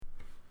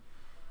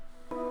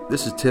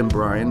This is Tim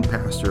Bryan,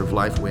 pastor of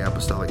Lifeway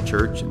Apostolic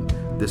Church, and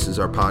this is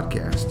our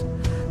podcast.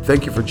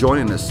 Thank you for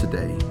joining us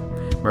today.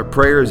 My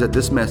prayer is that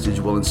this message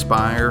will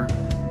inspire,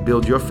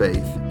 build your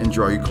faith, and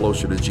draw you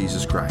closer to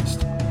Jesus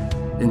Christ.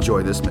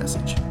 Enjoy this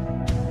message.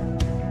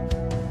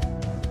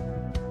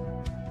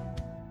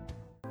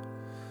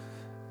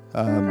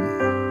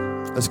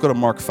 Let's go to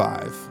Mark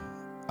 5.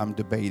 I'm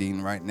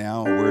debating right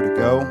now where to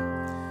go.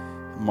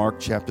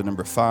 Mark chapter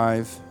number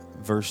 5,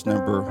 verse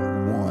number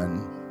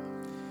 1.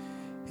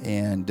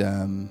 And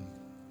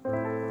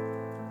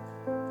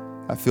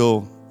I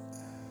feel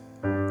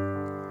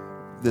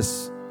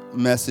this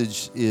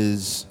message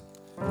is,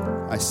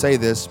 I say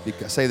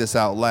this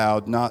out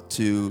loud, not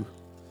to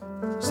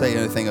say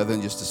anything other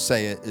than just to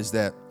say it, is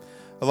that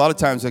a lot of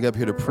times I get up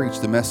here to preach,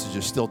 the message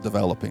is still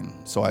developing.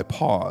 So I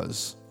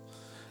pause.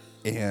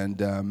 And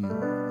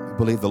I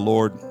believe the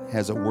Lord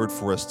has a word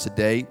for us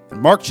today. In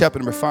Mark chapter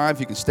number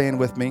 5, you can stand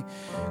with me.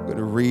 I'm going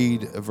to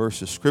read a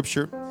verse of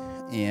Scripture.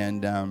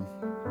 And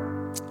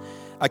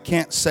I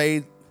can't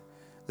say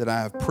that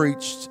I have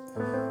preached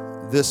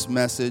this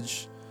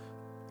message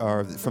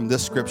or from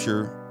this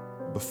Scripture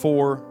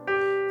before.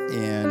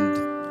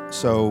 And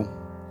so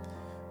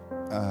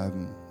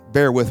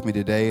bear with me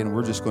today, and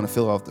we're just going to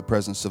fill out the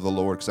presence of the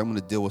Lord because I'm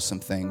going to deal with some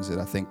things that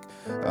I think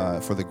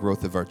for the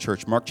growth of our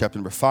church. Mark chapter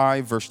number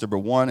 5, verse number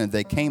 1, and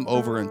they came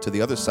over into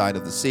the other side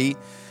of the sea,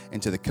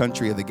 into the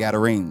country of the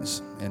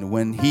Gadarenes. And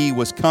when he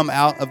was come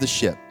out of the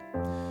ship,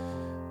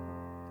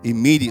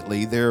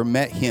 immediately there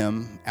met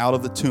him out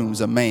of the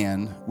tombs a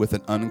man with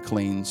an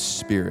unclean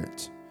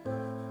spirit.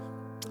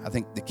 I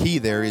think the key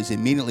there is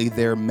immediately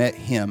there met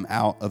him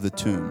out of the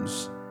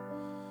tombs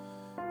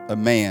a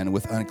man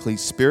with unclean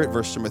spirit.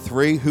 Verse number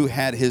 3, who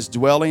had his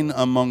dwelling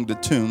among the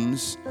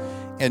tombs,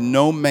 and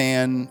no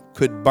man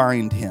could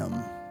bind him.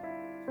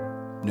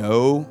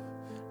 No,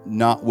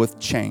 not with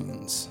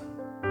chains.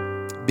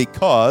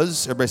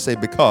 Because, everybody say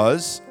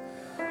because,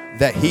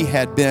 that he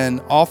had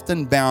been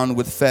often bound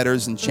with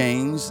fetters and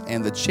chains,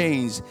 and the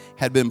chains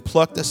had been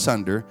plucked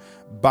asunder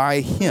by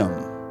him.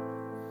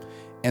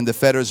 And the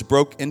fetters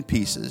broke in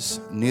pieces,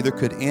 neither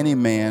could any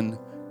man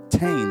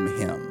tame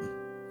him.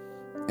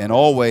 And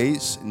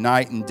always,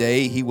 night and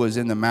day, he was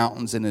in the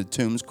mountains and in the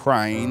tombs,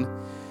 crying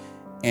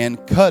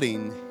and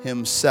cutting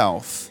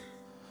himself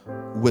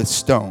with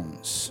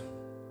stones.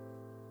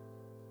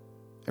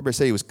 Everybody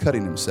say he was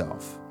cutting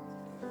himself.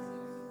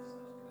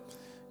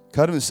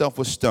 Cutting himself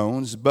with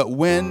stones. But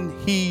when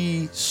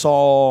he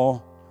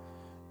saw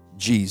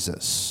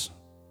Jesus,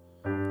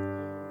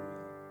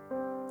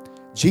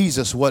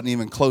 Jesus wasn't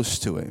even close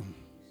to him.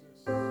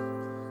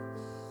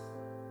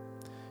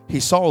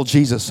 He saw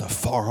Jesus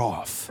afar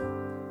off.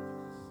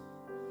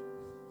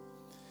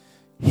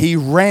 He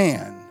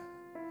ran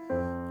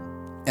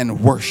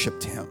and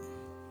worshiped him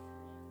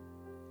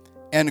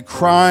and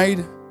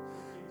cried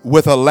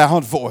with a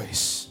loud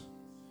voice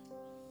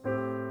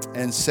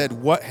and said,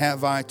 what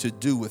have I to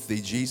do with thee,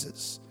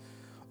 Jesus,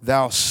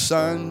 thou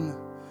Son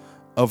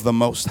of the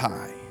Most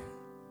High?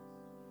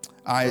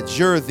 I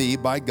adjure thee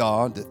by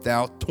God that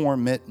thou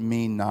torment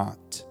me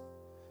not.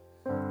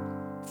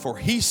 For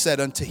he said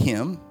unto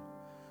him,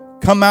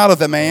 come out of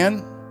the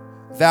man,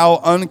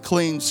 thou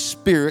unclean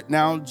spirit.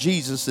 Now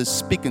Jesus is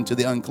speaking to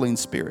the unclean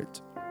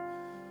spirit.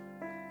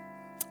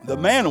 The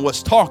man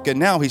was talking.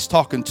 Now Jesus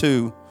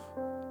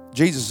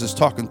is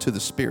talking to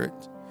the spirit.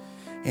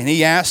 And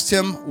he asked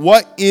him,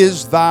 what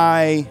is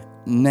thy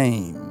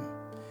name?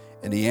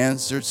 And he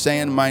answered,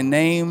 saying, my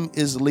name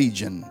is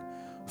Legion,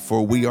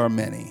 for we are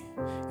many.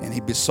 And he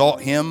besought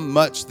him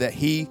much that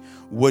he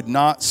would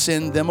not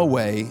send them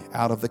away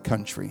out of the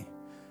country.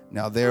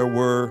 Now there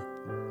was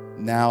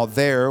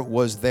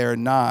there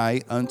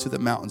nigh unto the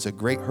mountains a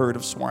great herd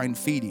of swine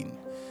feeding.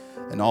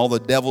 And all the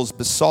devils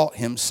besought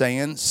him,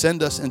 saying,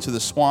 send us into the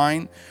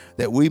swine,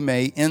 that we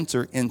may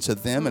enter into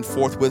them. And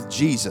forthwith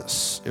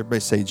Jesus, everybody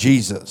say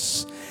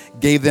Jesus,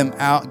 gave them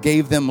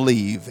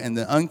leave. And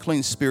the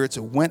unclean spirits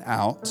went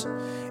out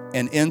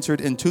and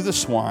entered into the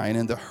swine,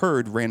 and the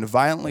herd ran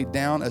violently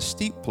down a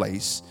steep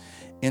place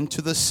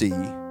into the sea.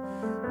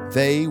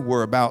 They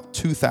were about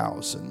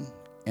 2,000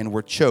 and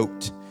were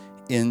choked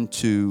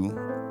into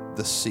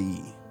the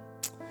sea.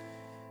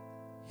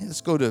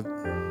 Let's go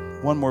to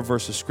one more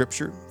verse of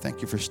Scripture.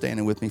 Thank you for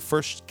standing with me.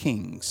 1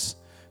 Kings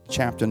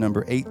chapter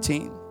number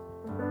 18.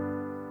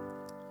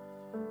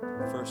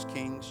 1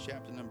 Kings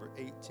chapter number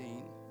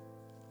 18.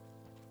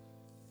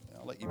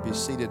 I'll let you be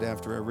seated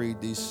after I read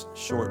these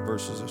short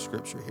verses of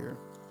Scripture here.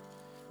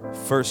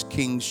 1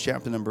 Kings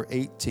chapter number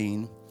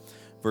 18,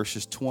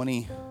 verses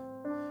 20.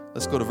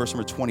 Let's go to verse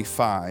number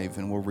 25,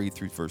 and we'll read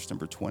through verse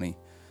number 29,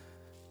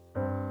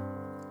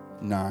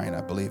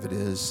 I believe it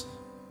is.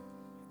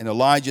 And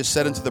Elijah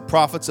said unto the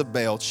prophets of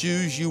Baal,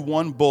 choose you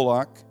one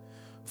bullock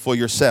for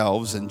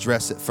yourselves, and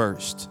dress it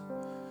first,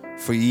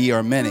 for ye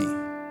are many,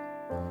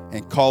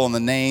 and call on the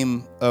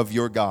name of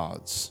your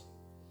gods,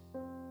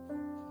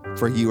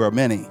 for ye are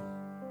many.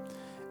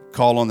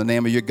 Call on the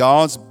name of your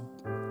gods,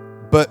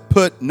 but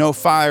put no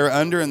fire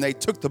under. And they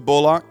took the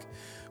bullock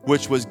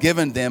which was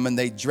given them, and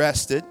they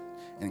dressed it,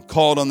 and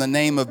called on the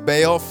name of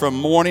Baal from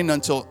morning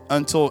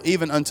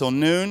until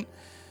noon,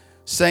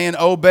 saying,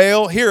 O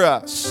Baal, hear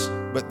us.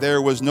 But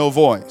there was no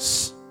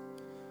voice.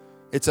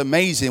 It's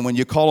amazing when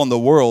you call on the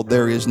world,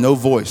 there is no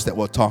voice that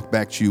will talk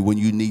back to you when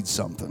you need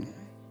something.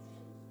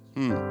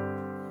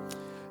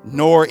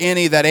 Nor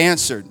any that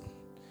answered.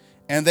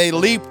 And they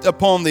leaped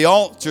upon the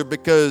altar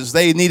because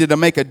they needed to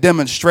make a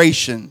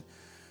demonstration.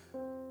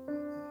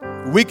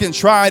 We can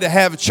try to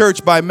have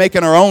church by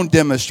making our own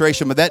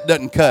demonstration, but that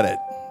doesn't cut it.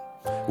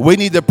 We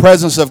need the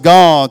presence of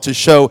God to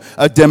show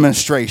a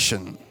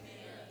demonstration.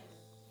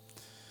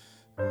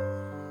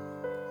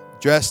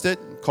 Dressed it,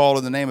 called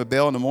in the name of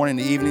Baal in the morning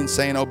and the evening,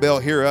 saying, O Baal,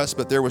 hear us.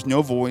 But there was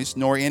no voice,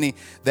 nor any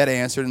that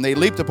answered. And they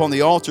leaped upon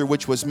the altar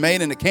which was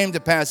made, and it came to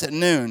pass at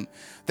noon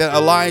that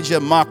Elijah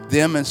mocked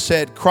them and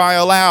said, Cry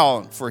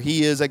aloud, for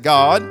he is a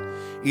God.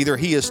 Either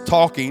he is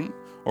talking,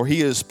 or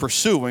he is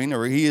pursuing,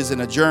 or he is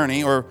in a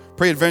journey, or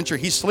peradventure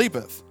he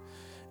sleepeth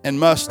and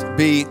must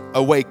be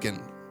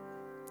awakened.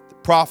 The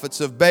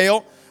prophets of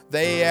Baal,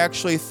 they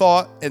actually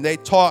thought and they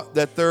taught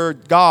that their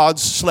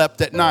gods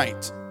slept at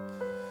night.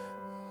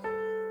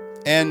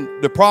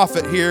 And the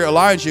prophet here,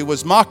 Elijah,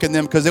 was mocking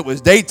them because it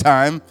was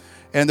daytime,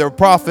 and their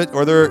prophet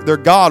or their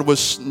God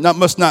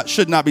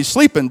should not be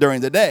sleeping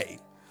during the day.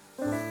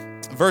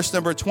 Verse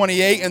number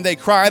 28, and they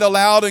cried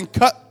aloud and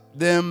cut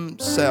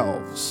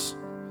themselves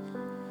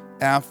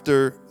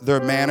after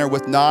their manner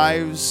with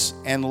knives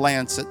and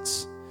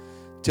lancets,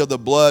 till the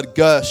blood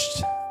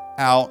gushed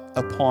out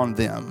upon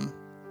them.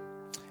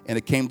 And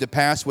it came to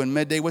pass when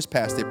midday was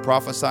past, they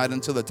prophesied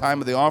until the time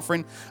of the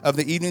offering of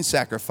the evening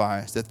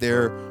sacrifice, that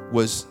there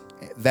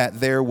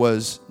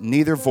was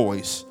neither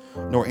voice,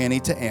 nor any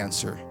to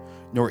answer,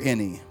 nor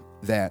any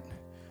that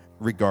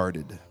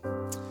regarded.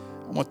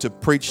 I want to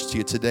preach to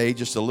you today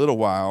just a little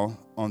while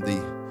on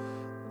the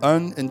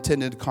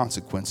unintended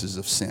consequences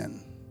of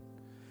sin.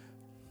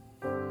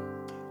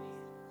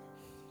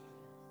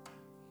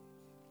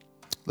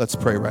 Let's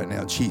pray right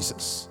now.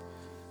 Jesus.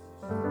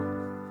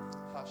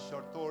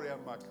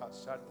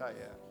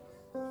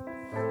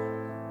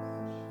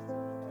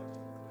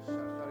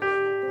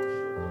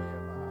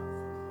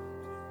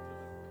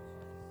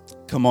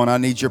 Come on, I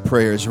need your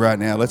prayers right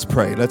now. Let's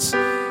pray. Let's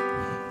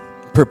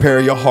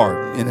prepare your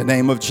heart in the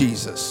name of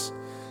Jesus.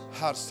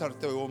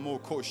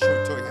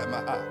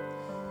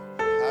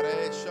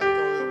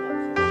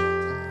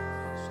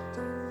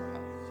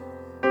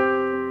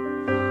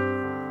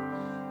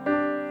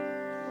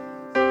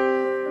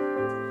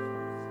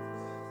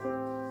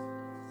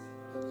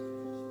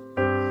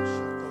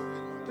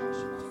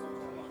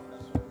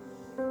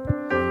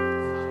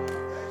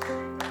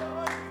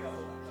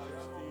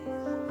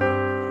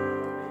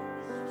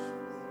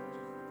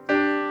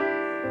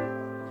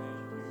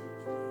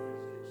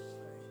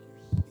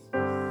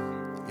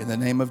 In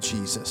the name of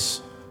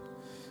Jesus.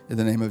 In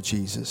the name of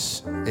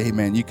Jesus.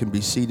 Amen. You can be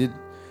seated.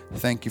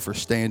 Thank you for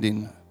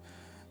standing.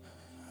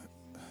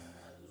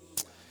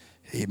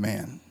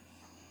 Amen.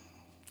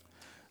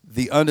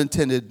 The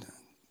unintended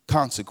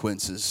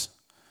consequences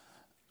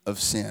of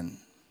sin.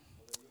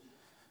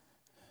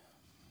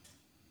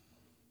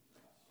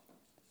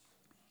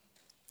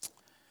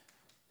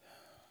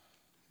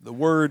 The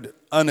word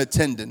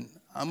unattended,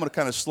 I'm going to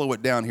kind of slow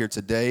it down here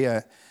today.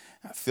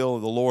 I feel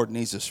the Lord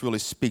needs to really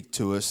speak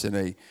to us in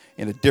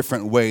a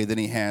different way than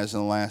he has in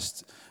the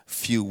last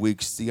few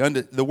weeks.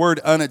 The word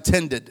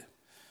unattended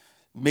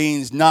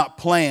means not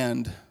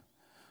planned,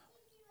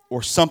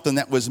 or something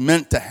that was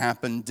meant to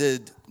happen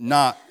did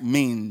not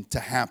mean to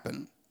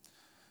happen.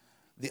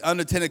 The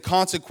unintended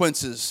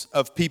consequences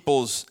of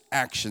people's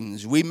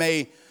actions. We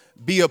may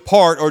be a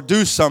part or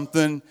do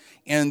something,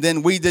 and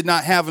then we did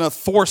not have enough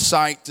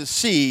foresight to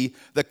see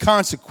the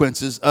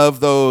consequences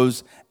of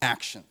those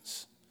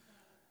actions.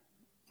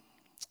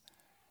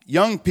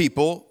 Young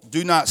people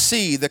do not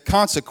see the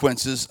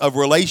consequences of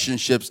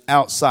relationships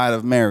outside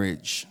of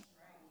marriage.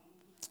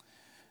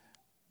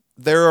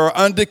 There are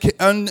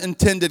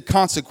unintended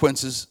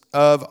consequences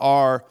of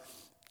our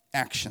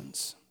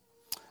actions.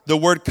 The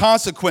word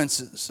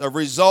consequences, a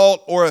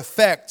result or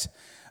effect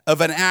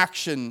of an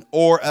action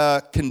or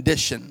a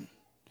condition.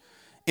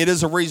 It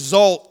is a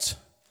result,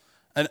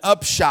 an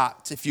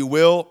upshot, if you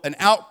will, an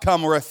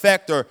outcome or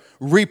effect or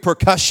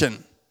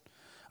repercussion,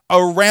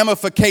 a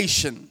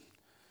ramification,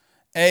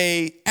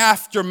 a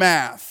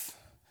aftermath,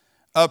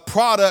 a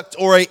product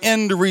or an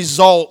end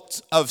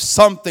result of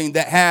something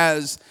that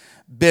has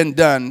been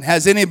done.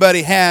 Has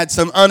anybody had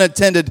some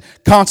unintended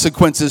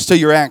consequences to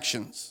your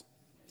actions?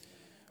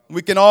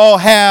 We can all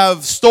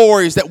have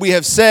stories that we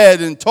have said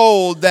and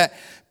told that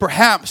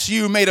perhaps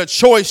you made a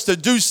choice to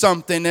do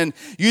something and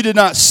you did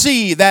not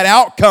see that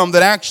outcome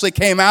that actually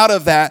came out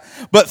of that.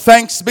 But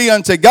thanks be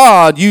unto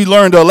God, you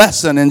learned a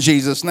lesson in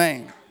Jesus'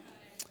 name.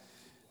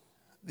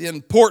 The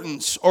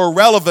importance or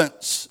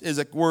relevance is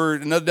a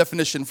word, another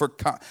definition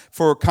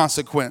for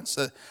consequence.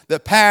 The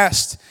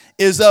past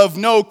is of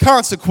no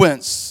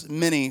consequence,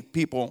 many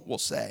people will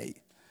say.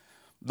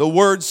 The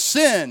word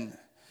sin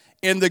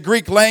in the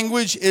Greek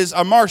language is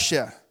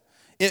amartia.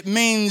 It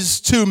means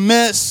to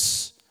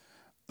miss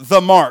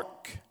the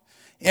mark.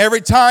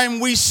 Every time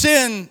we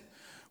sin,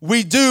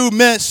 we do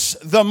miss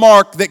the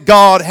mark that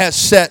God has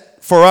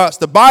set for us.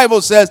 The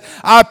Bible says,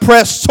 I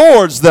press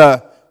towards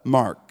the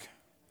mark.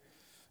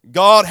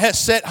 God has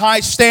set high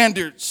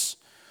standards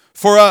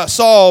for us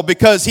all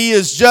because He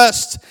is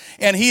just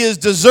and He is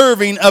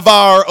deserving of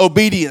our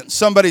obedience.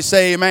 Somebody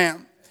say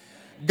amen.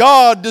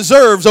 God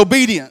deserves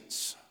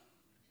obedience.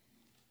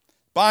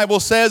 Bible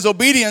says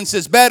obedience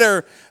is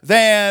better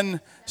than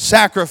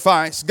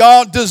sacrifice.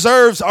 God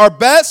deserves our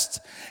best,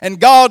 and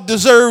God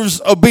deserves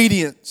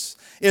obedience.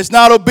 It's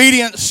not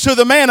obedience to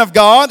the man of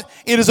God.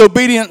 It is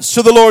obedience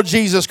to the Lord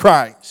Jesus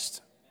Christ.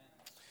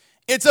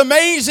 It's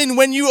amazing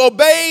when you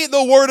obey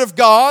the Word of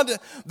God,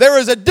 there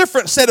is a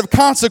different set of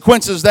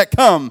consequences that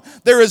come.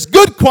 There is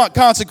good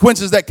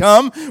consequences that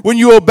come when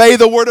you obey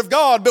the Word of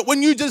God. But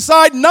when you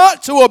decide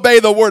not to obey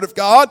the Word of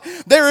God,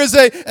 there's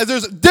a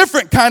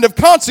different kind of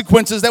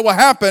consequences that will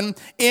happen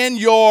in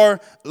your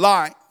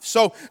life.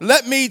 So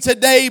let me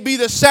today be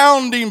the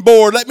sounding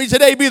board. Let me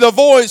today be the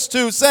voice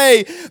to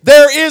say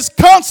there is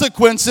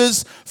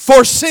consequences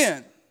for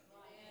sin.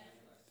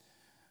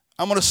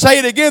 I'm going to say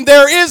it again.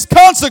 There is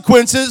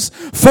consequences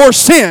for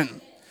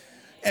sin.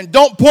 And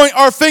don't point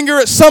our finger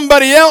at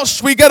somebody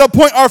else. We got to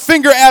point our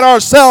finger at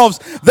ourselves.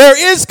 There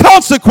is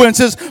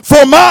consequences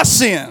for my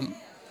sin.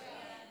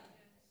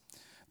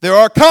 There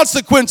are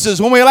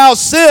consequences when we allow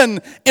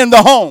sin in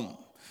the home.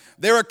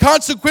 There are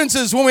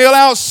consequences when we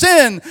allow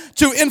sin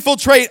to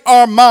infiltrate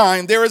our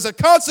mind. There is a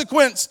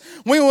consequence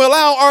when we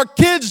allow our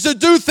kids to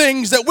do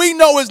things that we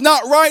know is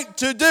not right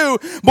to do,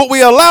 but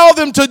we allow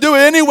them to do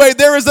it anyway.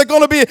 There is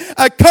going to be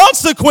a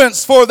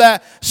consequence for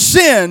that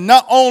sin,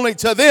 not only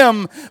to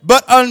them,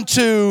 but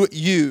unto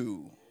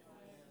you.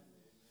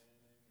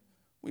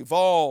 We've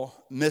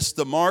all missed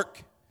the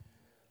mark.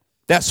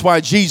 That's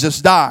why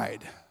Jesus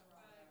died.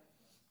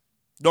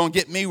 Don't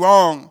get me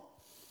wrong.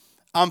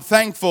 I'm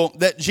thankful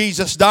that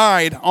Jesus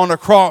died on a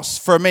cross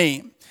for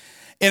me.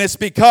 And it's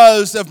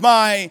because of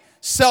my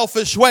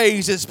selfish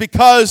ways. It's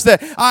because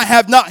that I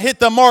have not hit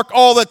the mark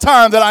all the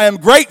time that I am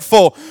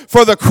grateful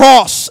for the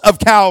cross of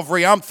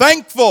Calvary. I'm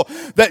thankful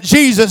that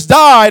Jesus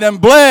died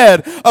and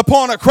bled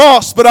upon a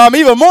cross, but I'm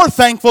even more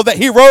thankful that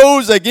He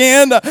rose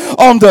again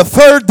on the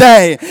third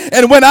day.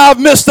 And when I've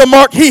missed the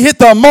mark, He hit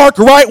the mark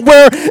right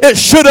where it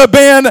should have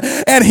been,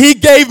 and He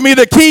gave me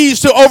the keys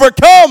to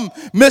overcome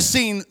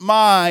missing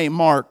my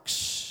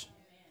marks.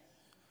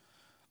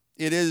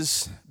 It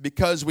is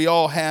because we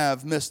all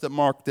have missed the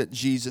mark that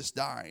Jesus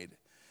died.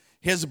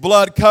 His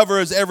blood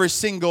covers every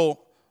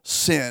single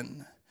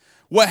sin.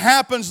 What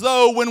happens,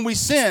 though, when we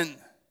sin?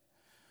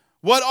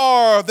 What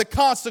are the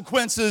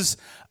consequences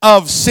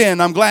of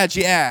sin? I'm glad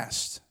you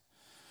asked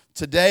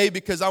today,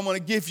 because I want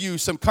to give you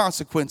some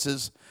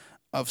consequences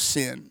of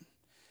sin.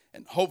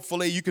 And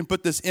hopefully you can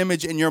put this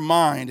image in your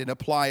mind and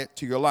apply it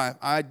to your life.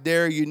 I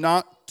dare you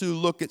not to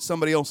look at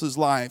somebody else's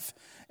life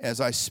as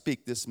I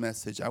speak this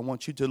message. I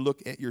want you to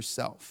look at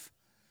yourself.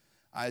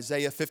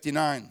 Isaiah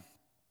 59,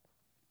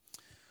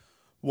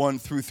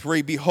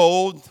 1-3.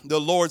 Behold, the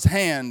Lord's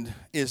hand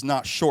is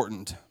not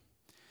shortened,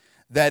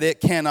 that it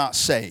cannot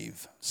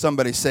save.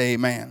 Somebody say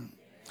amen.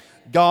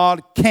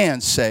 God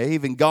can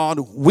save, and God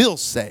will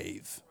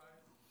save.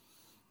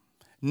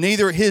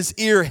 Neither His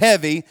ear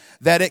heavy,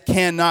 that it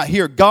cannot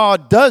hear.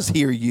 God does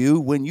hear you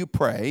when you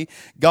pray.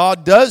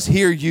 God does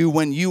hear you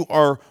when you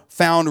are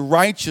found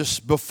righteous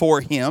before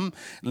Him.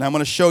 And I'm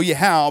going to show you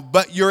how.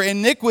 But your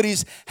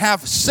iniquities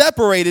have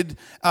separated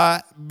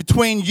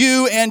between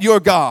you and your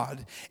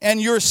God.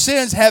 And your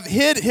sins have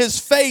hid His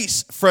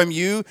face from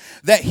you,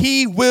 that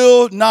He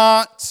will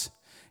not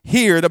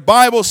hear. The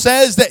Bible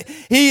says that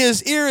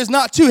His ear is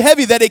not too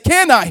heavy that it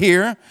cannot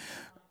hear.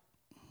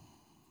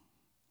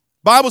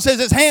 Bible says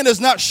His hand is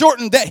not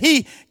shortened that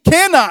He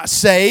cannot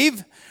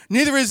save.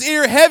 Neither is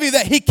ear heavy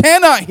that He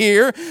cannot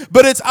hear.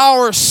 But it's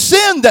our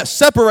sin that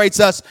separates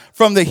us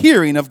from the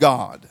hearing of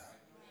God.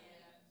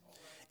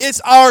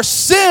 It's our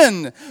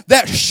sin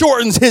that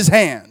shortens His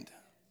hand.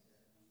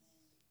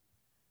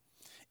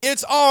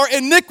 It's our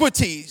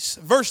iniquities.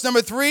 Verse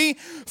number 3,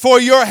 for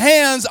your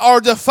hands are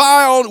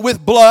defiled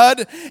with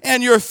blood,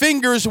 and your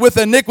fingers with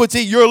iniquity.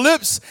 Your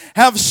lips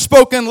have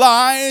spoken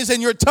lies, and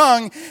your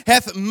tongue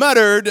hath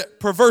muttered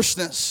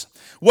perverseness.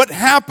 What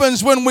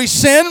happens when we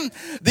sin?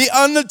 The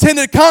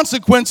unintended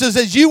consequences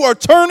is you are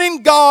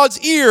turning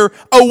God's ear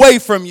away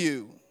from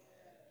you.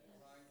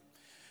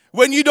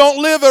 When you don't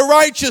live a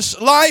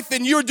righteous life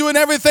and you're doing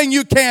everything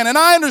you can. And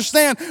I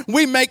understand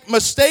we make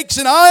mistakes,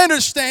 and I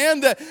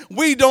understand that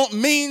we don't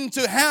mean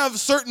to have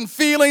certain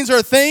feelings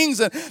or things,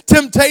 and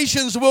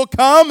temptations will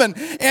come, and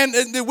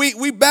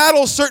we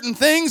battle certain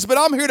things. But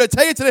I'm here to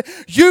tell you today,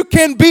 you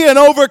can be an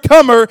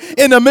overcomer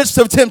in the midst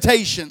of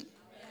temptation.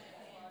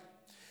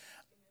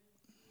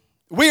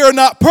 We are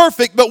not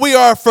perfect, but we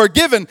are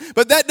forgiven.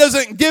 But that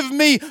doesn't give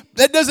me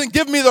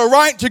the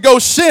right to go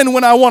sin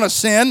when I want to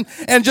sin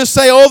and just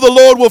say, oh, the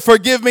Lord will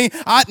forgive me.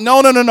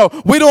 No.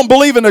 We don't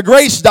believe in the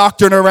grace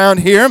doctrine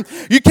around here.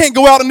 You can't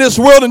go out in this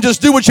world and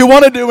just do what you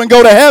want to do and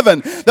go to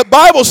heaven. The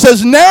Bible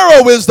says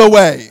narrow is the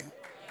way.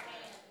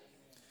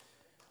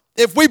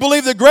 If we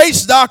believe the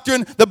grace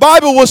doctrine, the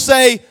Bible will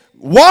say,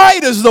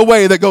 wide is the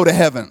way that go to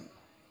heaven.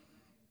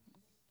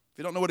 If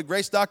you don't know what a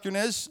grace doctrine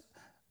is,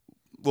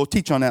 we'll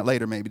teach on that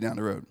later, maybe down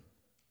the road.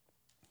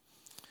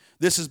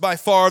 This is by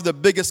far the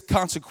biggest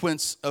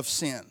consequence of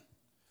sin,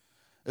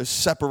 is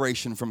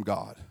separation from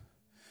God.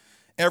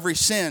 Every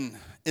sin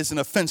is an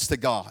offense to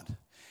God,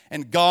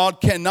 and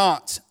God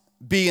cannot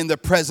be in the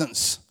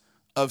presence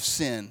of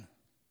sin.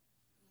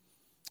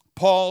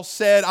 Paul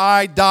said,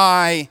 I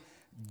die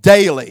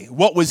daily.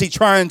 What was he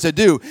trying to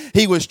do?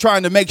 He was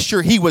trying to make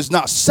sure he was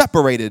not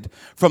separated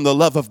from the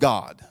love of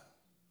God.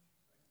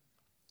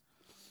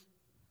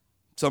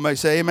 Somebody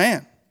say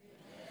amen.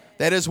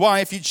 That is why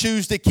if you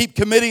choose to keep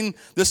committing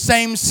the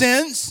same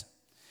sins,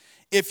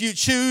 if you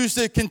choose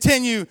to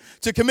continue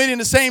to committing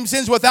the same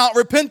sins without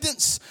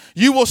repentance,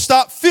 you will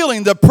stop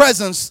feeling the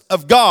presence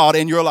of God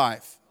in your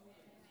life.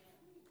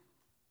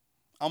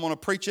 I'm going to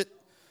preach it,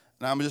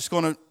 and I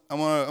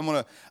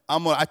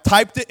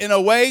typed it in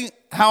a way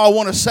how I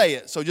want to say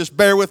it, so just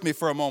bear with me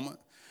for a moment.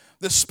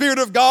 The Spirit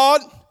of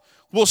God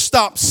will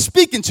stop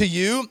speaking to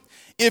you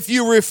if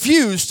you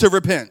refuse to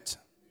repent.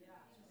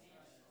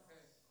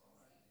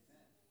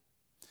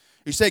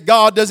 You say,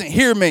 God doesn't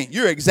hear me.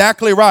 You're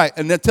exactly right.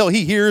 And until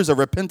he hears a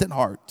repentant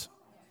heart.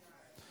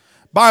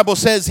 Bible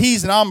says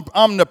he's an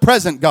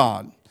omnipresent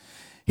God.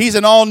 He's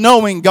an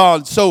all-knowing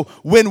God. So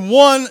when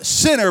one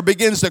sinner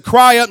begins to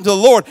cry out to the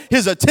Lord,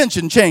 his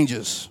attention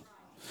changes.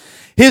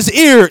 His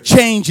ear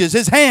changes.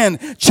 His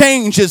hand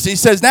changes. He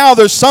says, now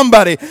there's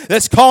somebody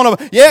that's calling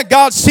him. Yeah,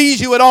 God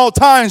sees you at all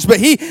times, but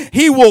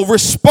he will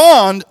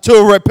respond to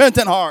a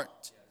repentant heart.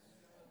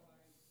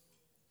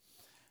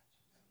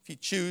 If you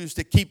choose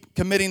to keep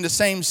committing the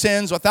same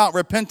sins without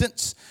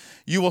repentance,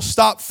 you will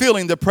stop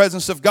feeling the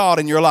presence of God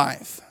in your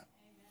life.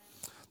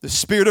 The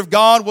Spirit of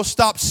God will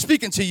stop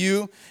speaking to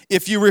you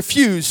if you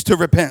refuse to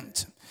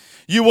repent.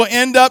 You will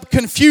end up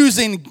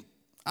confusing.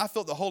 I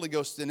felt the Holy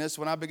Ghost in this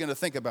when I began to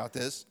think about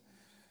this.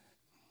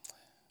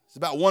 It's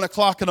about 1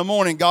 o'clock in the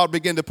morning, God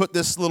began to put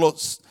this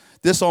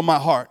on my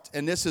heart.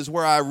 And this is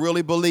where I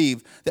really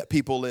believe that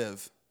people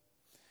live.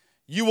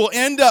 You will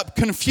end up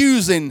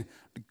confusing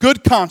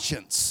good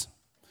conscience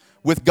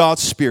with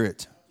God's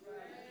Spirit.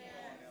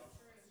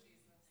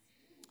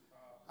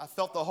 I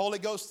felt the Holy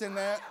Ghost in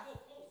that.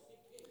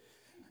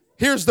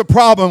 Here's the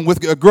problem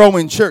with a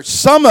growing church.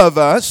 Some of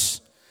us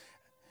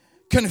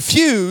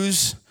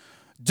confuse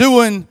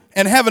doing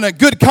and having a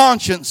good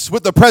conscience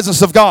with the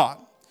presence of God.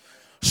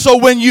 So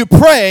when you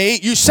pray,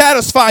 you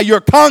satisfy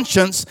your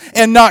conscience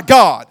and not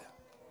God.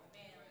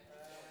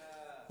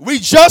 We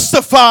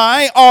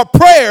justify our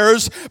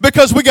prayers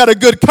because we got a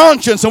good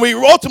conscience and we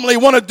ultimately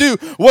want to do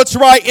what's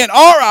right in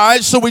our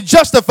eyes, so we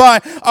justify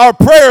our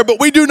prayer, but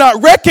we do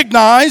not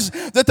recognize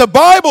that the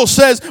Bible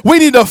says we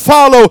need to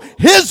follow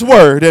His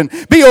word and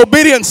be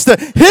obedient to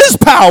His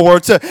power,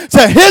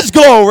 to His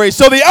glory.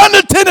 So the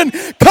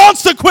unintended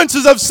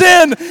consequences of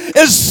sin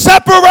is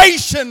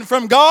separation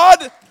from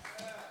God,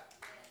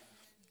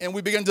 and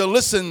we begin to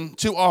listen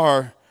to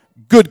our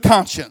good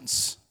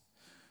conscience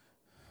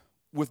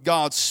with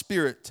God's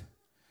Spirit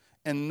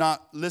and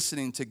not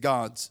listening to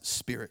God's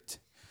Spirit.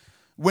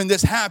 When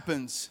this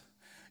happens,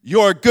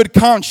 your good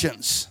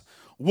conscience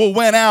will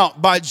win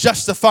out by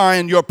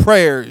justifying your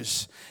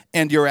prayers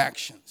and your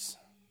actions.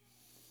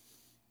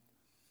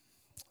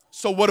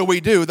 So what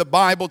do? The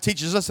Bible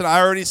teaches us, and I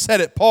already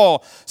said it,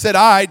 Paul said,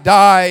 I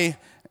die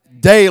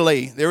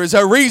daily. There is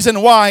a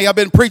reason why I've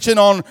been preaching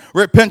on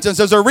repentance.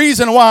 There's a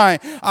reason why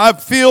I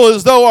feel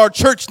as though our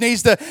church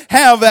needs to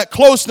have that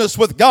closeness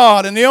with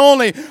God. And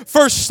the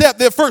first step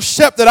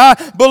that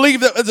I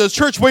believe that as a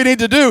church we need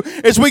to do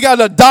is we got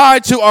to die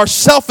to our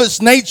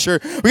selfish nature.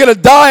 We got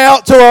to die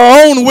out to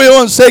our own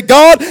will and say,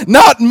 God,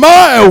 not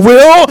my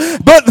will,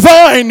 but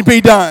thine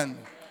be done.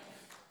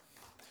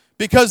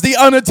 Because the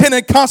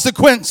unintended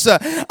consequence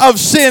of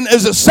sin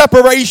is a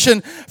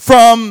separation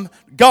from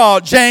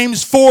God.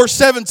 James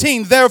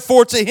 4:17,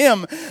 therefore to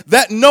him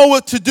that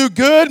knoweth to do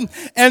good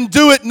and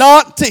do it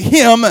not, to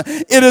him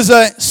it is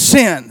a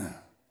sin.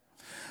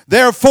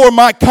 Therefore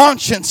my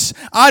conscience,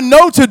 I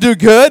know to do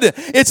good.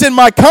 It's in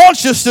my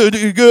conscience to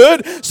do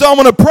good. So I'm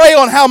going to pray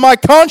on how my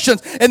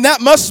conscience, and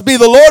that must be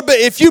the Lord. But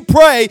if you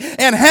pray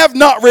and have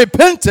not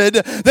repented,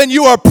 then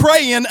you are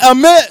praying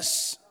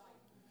amiss.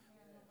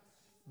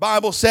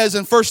 Bible says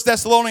in 1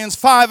 Thessalonians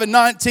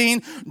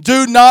 5:19,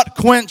 do not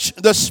quench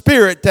the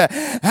Spirit.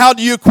 How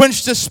do you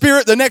quench the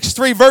Spirit? The next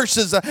 3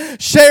 verses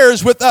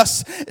shares with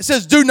us. It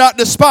says, do not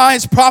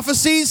despise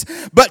prophecies,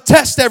 but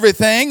test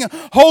everything.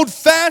 Hold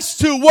fast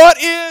to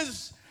what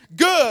is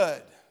good.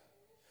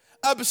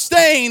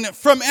 Abstain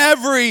from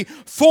every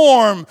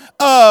form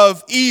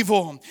of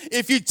evil.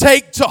 If you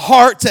take to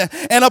heart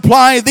and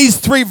apply these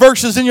 3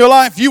 verses in your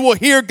life, you will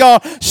hear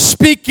God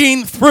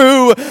speaking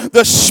through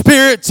the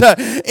Spirit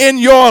in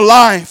your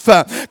life.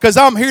 Because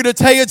I'm here to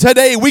tell you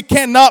today, we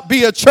cannot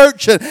be a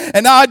church,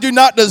 and I do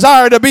not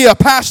desire to be a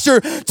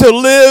pastor to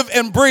live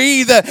and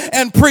breathe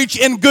and preach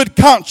in good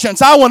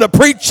conscience. I want to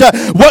preach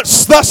what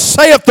thus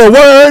saith the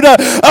word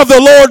of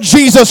the Lord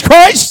Jesus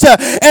Christ,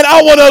 and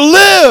I want to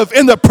live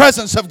in the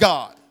presence of God.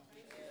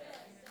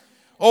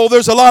 Oh,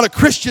 there's a lot of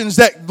Christians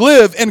that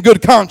live in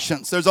good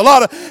conscience. There's a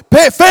lot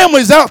of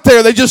families out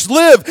there, they just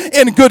live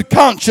in good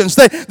conscience.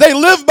 They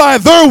live by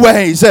their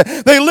ways.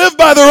 They live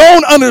by their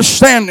own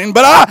understanding.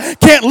 But I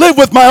can't live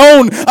with my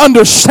own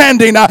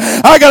understanding.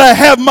 I got to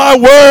have my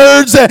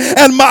words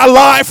and my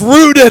life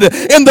rooted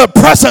in the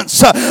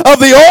presence of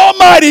the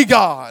Almighty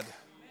God.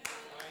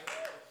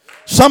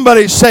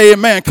 Somebody say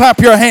amen. Clap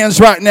your hands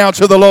right now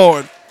to the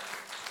Lord.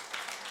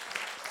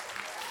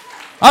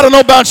 I don't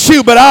know about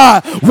you, but I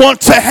want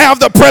to have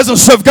the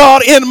presence of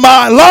God in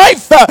my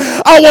life.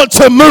 I want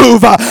to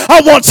move.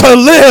 I want to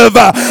live.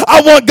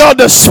 I want God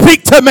to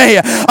speak to me.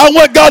 I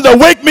want God to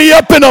wake me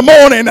up in the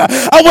morning.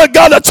 I want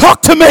God to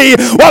talk to me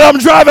while I'm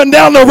driving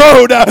down the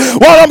road.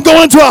 While I'm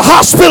going to a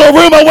hospital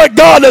room, I want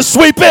God to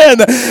sweep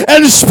in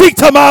and speak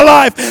to my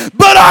life.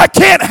 But I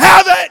can't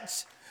have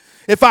it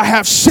if I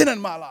have sin in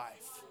my life.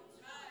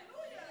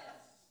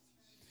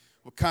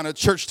 What kind of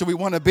church do we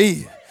want to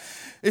be?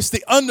 It's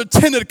the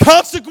unintended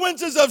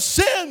consequences of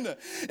sin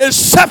is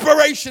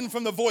separation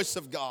from the voice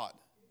of God.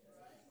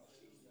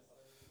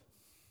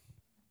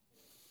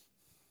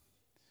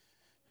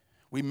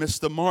 We miss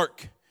the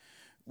mark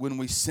when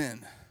we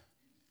sin.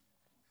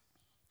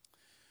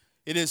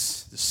 It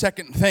is the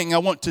second thing I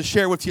want to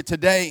share with you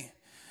today.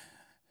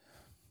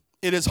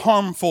 It is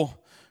harmful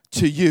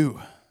to you.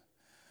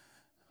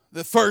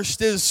 The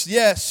first is,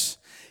 yes,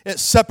 it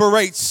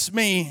separates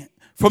me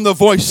from the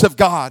voice of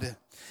God.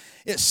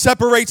 It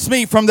separates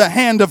me from the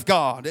hand of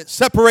God. It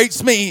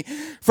separates me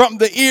from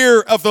the ear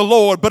of the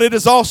Lord. But it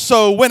is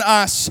also when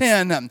I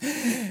sin,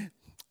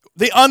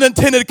 the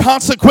unintended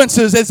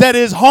consequences is that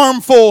it is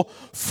harmful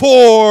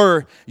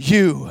for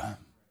you.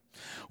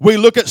 We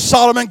look at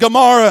Sodom and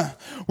Gomorrah,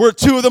 were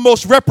 2 of the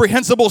most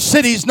reprehensible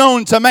cities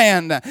known to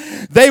man.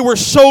 They were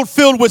so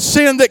filled with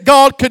sin that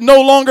God could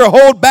no longer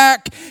hold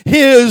back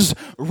His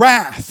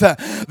wrath.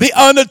 The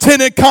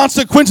unintended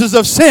consequences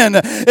of sin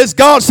is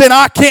God saying,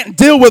 I can't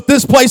deal with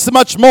this place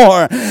much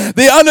more.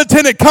 The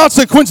unintended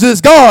consequences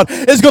is God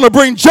is going to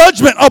bring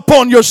judgment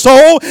upon your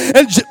soul.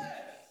 And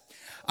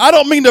I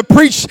don't mean to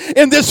preach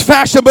in this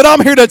fashion, but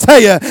I'm here to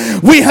tell you,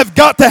 we have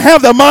got to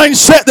have the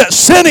mindset that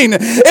sinning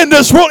in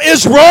this world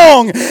is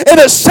wrong, and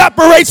it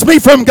separates me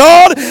from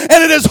God, and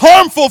it is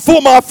harmful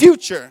for my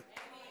future.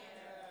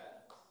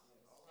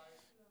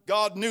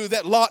 God knew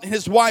that Lot and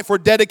his wife were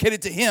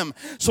dedicated to Him,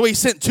 so He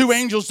sent 2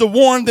 angels to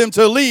warn them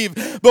to leave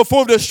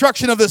before the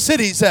destruction of the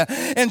cities.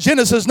 In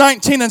Genesis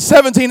 19 and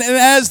 17, and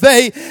as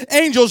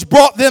angels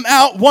brought them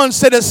out, one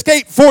said,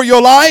 escape for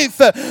your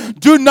life.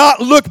 Do not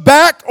look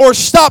back or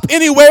stop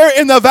anywhere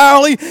in the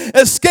valley.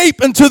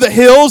 Escape into the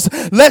hills,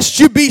 lest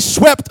you be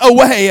swept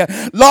away.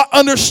 Lot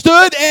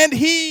understood, and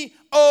he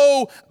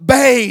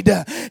obeyed.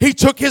 He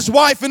took his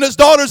wife and his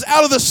daughters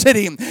out of the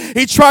city.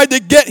 He tried to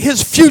get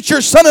his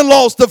future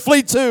son-in-laws to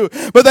flee too,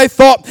 but they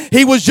thought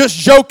he was just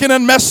joking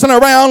and messing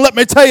around. Let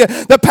me tell you,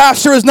 the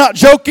pastor is not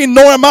joking,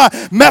 nor am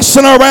I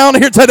messing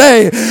around here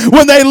today.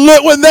 When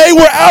they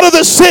were out of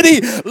the city,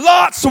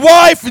 Lot's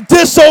wife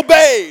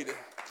disobeyed.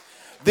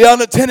 The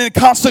unintended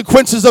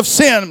consequences of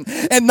sin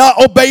and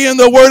not obeying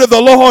the word of the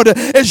Lord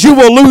is you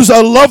will lose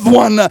a loved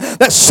one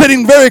that's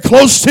sitting very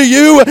close to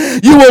you.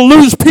 You will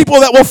lose people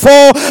that will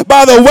fall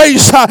by the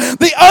wayside.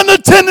 The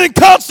unintended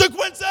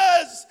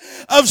consequences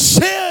of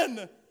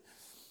sin,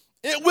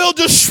 it will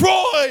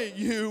destroy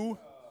you.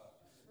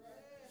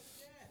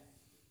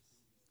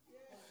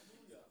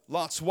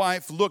 Lot's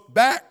wife looked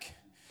back,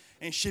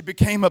 and she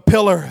became a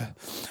pillar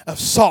of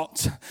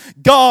salt.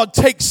 God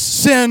takes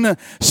sin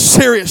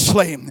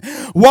seriously.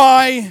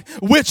 Why?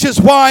 Which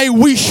is why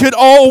we should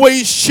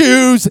always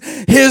choose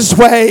His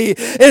way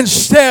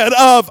instead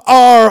of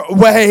our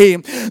way.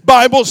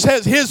 Bible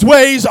says His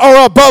ways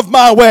are above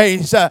my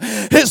ways.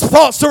 His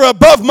thoughts are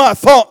above my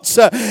thoughts.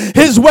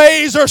 His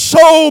ways are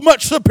so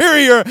much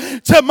superior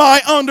to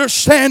my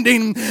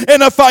understanding.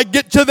 And if I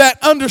get to that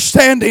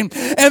understanding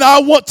and I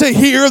want to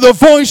hear the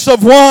voice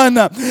of one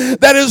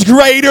that is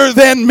greater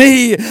than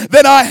me,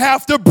 then I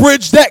have to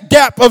bridge that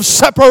gap of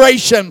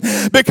separation,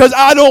 because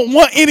I don't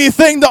want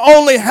anything to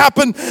only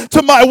happen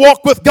to my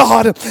walk with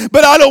God,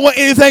 but I don't want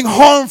anything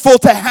harmful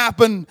to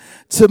happen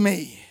to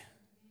me.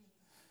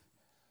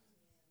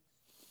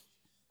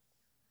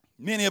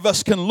 Many of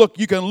us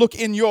you can look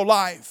in your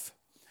life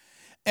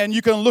and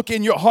you can look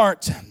in your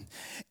heart,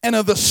 and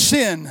of the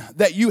sin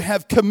that you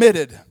have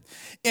committed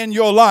in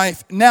your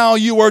life, now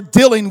you are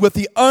dealing with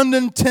the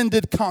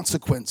unintended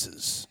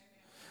consequences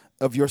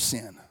of your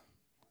sin.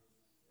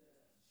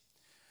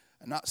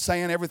 I'm not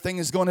saying everything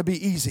is going to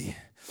be easy,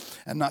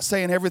 I'm not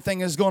saying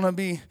everything is going to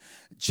be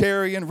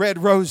cherry and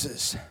red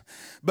roses,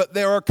 but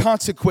there are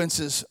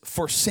consequences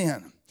for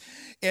sin.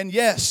 And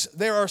yes,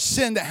 there are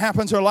sin that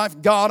happens in our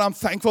life. God, I'm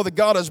thankful that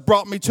God has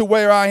brought me to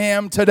where I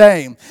am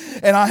today.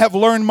 And I have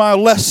learned my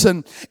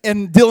lesson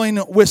in dealing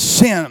with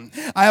sin.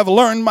 I have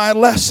learned my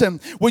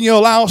lesson. When you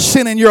allow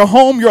sin in your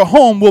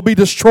home will be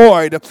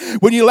destroyed.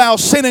 When you allow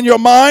sin in your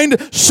mind,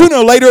 sooner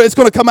or later it's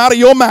going to come out of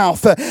your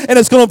mouth. And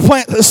it's going to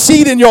plant a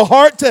seed in your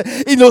heart.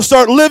 And you'll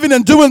start living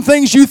and doing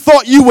things you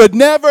thought you would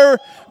never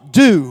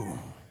do.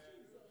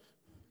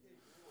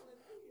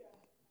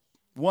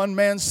 One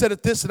man said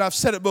it this, and I've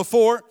said it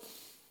before.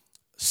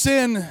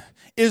 Sin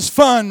is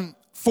fun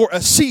for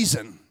a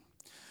season,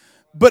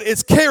 but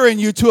it's carrying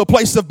you to a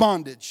place of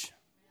bondage.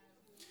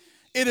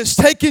 It is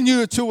taking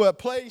you to a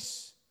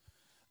place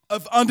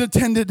of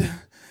unintended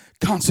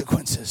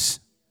consequences.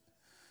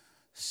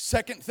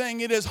 Second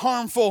thing, it is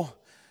harmful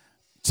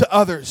to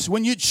others.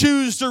 When you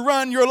choose to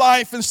run your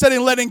life instead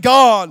of letting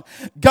God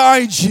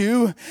guide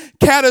you,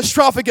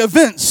 catastrophic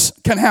events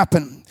can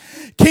happen.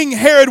 King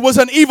Herod was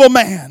an evil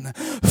man,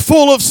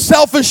 full of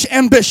selfish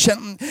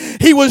ambition.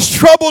 He was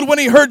troubled when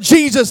he heard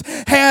Jesus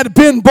had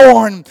been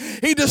born.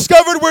 He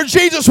discovered where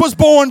Jesus was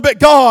born, but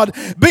God,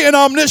 being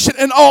omniscient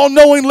and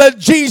all-knowing, led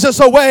Jesus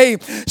away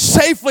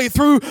safely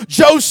through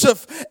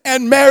Joseph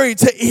and Mary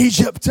to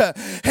Egypt.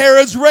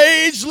 Herod's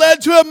rage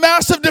led to a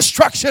massive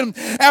destruction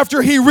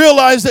after he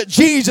realized that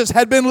Jesus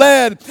had been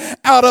led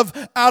out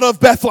of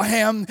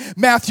Bethlehem.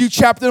 Matthew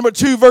chapter number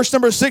 2, verse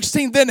number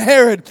 16. Then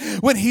Herod,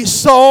 when he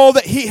saw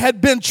that he had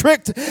been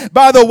tricked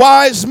by the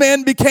wise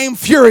men, became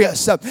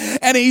furious,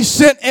 and he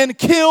sent and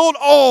killed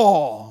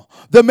all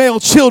the male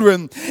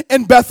children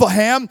in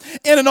Bethlehem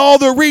and in all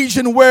the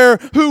region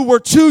who were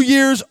 2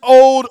 years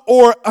old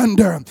or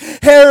under.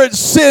 Herod's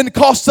sin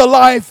cost the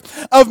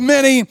life of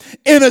many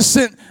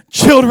innocent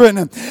children.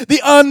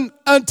 The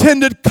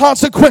unintended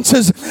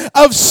consequences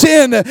of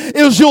sin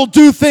is you'll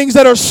do things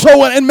that are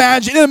so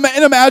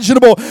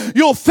unimaginable.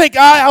 You'll think,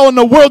 how in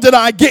the world did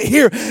I get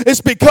here?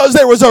 It's because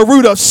there was a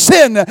root of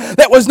sin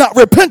that was not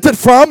repented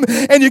from,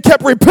 and you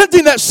kept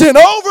repenting that sin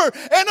over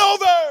and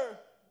over.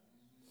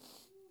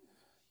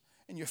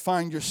 And you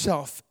find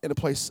yourself in a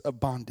place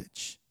of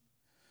bondage.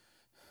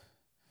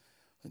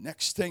 The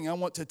next thing I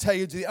want to tell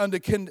you, the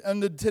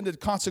unintended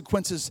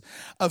consequences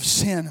of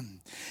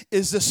sin,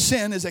 is the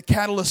sin is a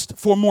catalyst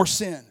for more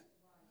sin.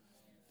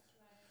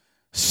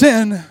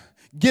 Sin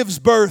gives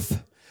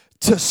birth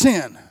to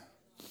sin.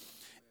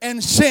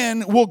 And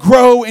sin will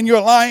grow in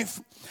your life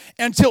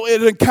until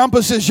it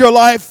encompasses your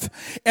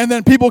life, and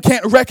then people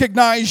can't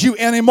recognize you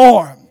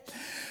anymore.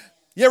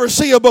 You ever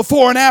see a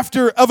before and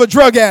after of a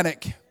drug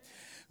addict?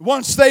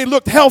 Once they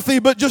looked healthy,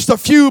 but just a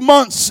few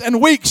months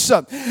and weeks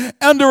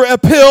under a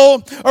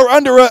pill or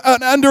under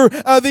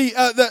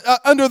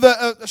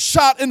the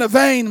shot in the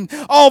vein,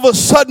 all of a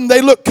sudden they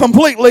look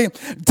completely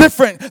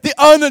different. The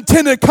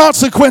unintended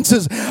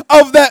consequences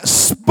of that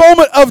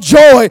moment of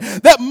joy,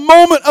 that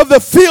moment of the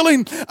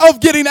feeling of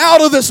getting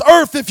out of this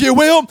earth, if you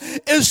will,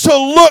 is to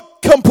look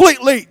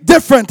completely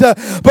different.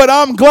 But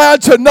I'm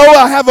glad to know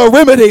I have a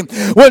remedy.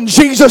 When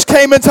Jesus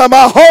came into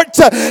my heart,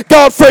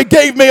 God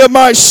forgave me of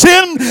my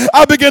sin.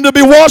 I began to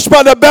be washed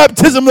by the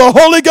baptism of the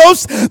Holy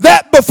Ghost.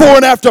 That before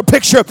and after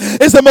picture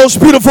is the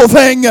most beautiful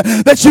thing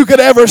that you could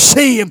ever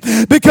see,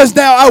 because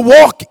now I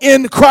walk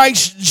in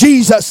Christ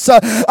Jesus.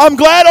 I'm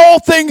glad all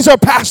things are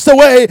passed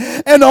away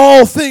and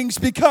all things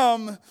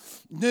become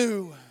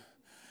new.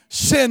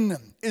 Sin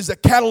is a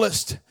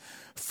catalyst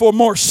for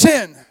more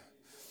sin.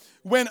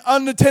 When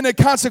unintended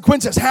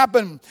consequences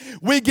happen,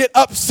 we get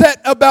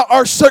upset about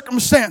our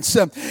circumstance,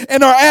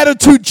 and our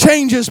attitude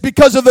changes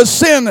because of the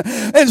sin.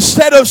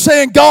 Instead of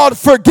saying, God,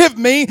 forgive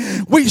me,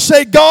 we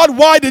say, God,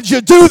 why did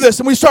you do this?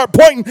 And we start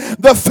pointing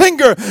the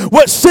finger.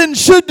 What sin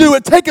should do,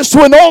 it take us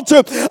to an altar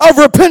of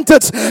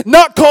repentance,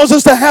 not cause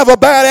us to have a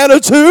bad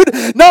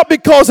attitude, not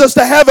because us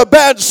to have a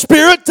bad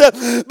spirit,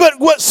 but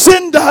what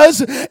sin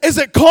does is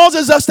it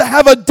causes us to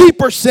have a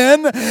deeper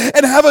sin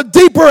and have a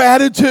deeper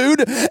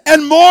attitude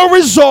and more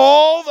resolve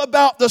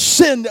about the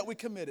sin that we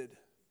committed.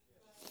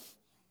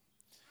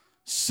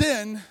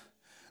 Sin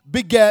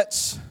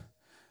begets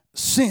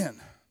sin.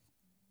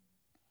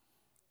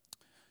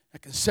 I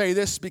can say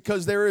this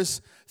because there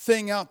is a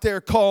thing out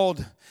there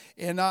called,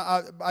 and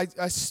I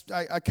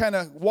kind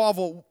of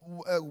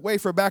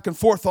waver back and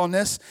forth on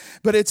this,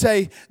 but it's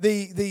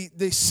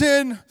the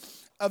sin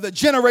of the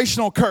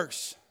generational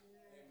curse.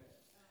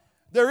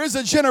 There is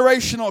a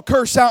generational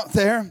curse out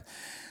there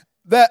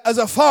that as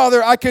a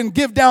father I can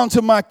give down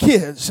to my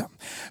kids.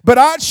 But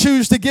I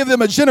choose to give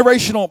them a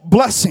generational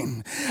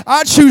blessing.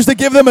 I choose to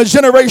give them a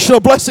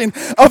generational blessing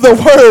of the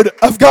Word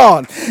of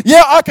God.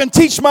 Yeah, I can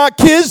teach my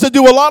kids to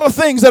do a lot of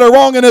things that are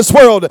wrong in this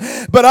world,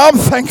 but I'm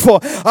thankful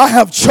I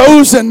have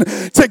chosen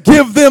to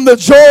give them the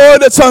joy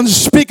that's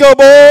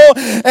unspeakable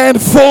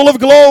and full of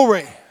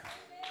glory.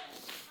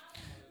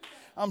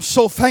 I'm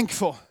so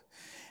thankful.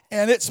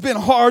 And it's been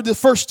hard the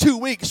first 2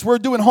 weeks. We're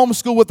doing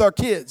homeschool with our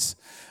kids.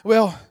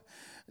 Well,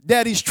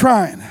 Daddy's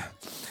trying.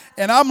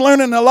 And I'm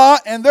learning a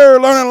lot, and they're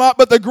learning a lot.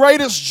 But the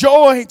greatest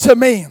joy to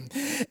me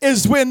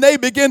is when they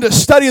begin to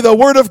study the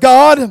Word of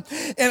God and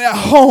at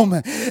home.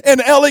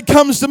 And Ellie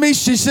comes to me.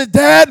 She said,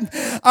 Dad,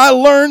 I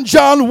learned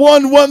John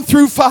 1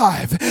 through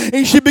 5.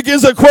 And she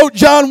begins to quote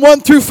John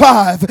 1 through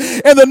 5.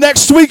 And the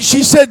next week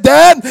she said,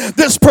 Dad,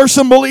 this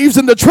person believes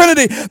in the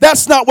Trinity.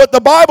 That's not what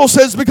the Bible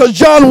says, because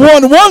John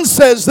 1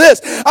 says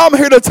this. I'm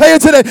here to tell you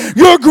today,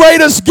 your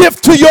greatest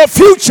gift to your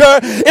future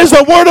is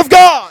the Word of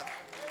God.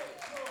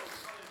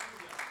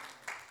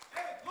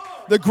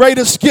 The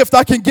greatest gift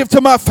I can give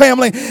to my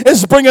family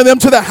is bringing them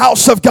to the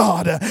house of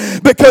God,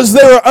 because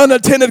there are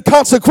unattended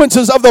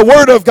consequences of the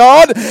Word of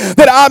God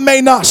that I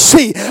may not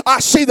see. I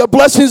see the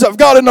blessings of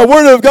God in the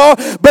Word of God,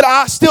 but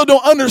I still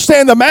don't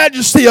understand the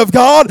majesty of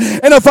God.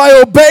 And if I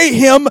obey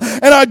Him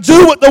and I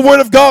do what the Word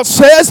of God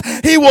says,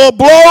 He will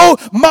blow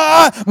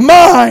my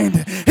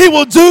mind. He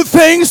will do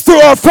things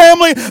through our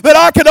family that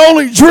I can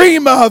only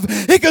dream of.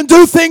 He can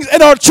do things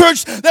in our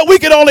church that we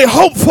can only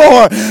hope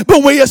for.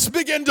 But we just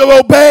begin to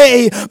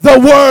obey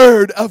the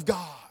Word of God.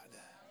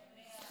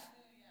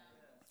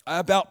 I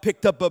about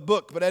picked up a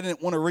book, but I didn't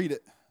want to read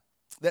it,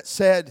 that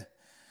said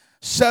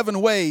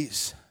 7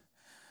 ways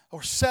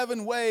or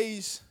 7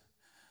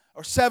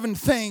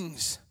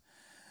 things,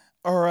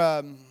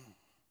 or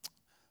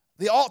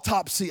the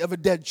autopsy of a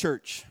dead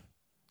church.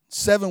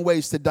 7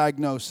 ways to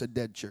diagnose a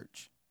dead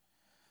church.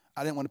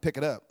 I didn't want to pick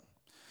it up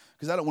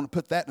because I don't want to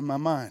put that in my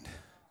mind.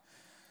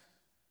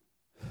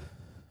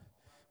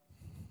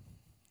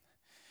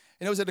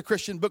 And it was at a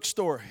Christian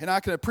bookstore, and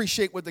I can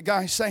appreciate what the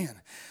guy's saying.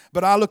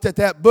 But I looked at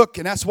that book,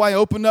 and that's why I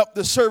opened up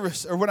the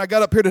service, or when I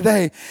got up here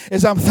today,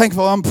 is I'm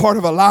thankful I'm part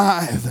of a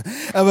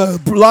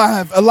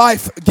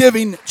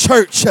life-giving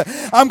church.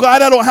 I'm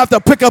glad I don't have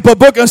to pick up a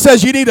book and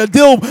says you need to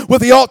deal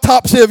with the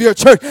autopsy of your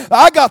church.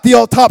 I got the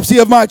autopsy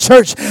of my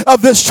church,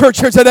 of this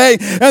church here today,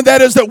 and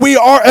that is that we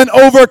are an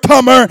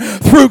overcomer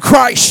through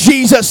Christ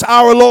Jesus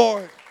our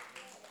Lord.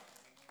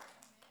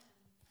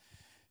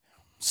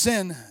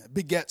 Sin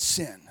begets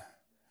sin.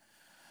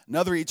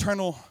 Another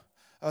eternal,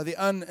 the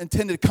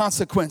unintended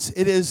consequence,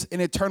 it is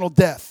an eternal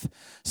death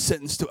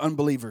sentenced to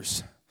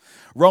unbelievers.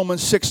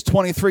 Romans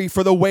 6:23,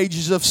 for the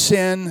wages of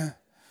sin,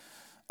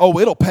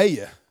 it'll pay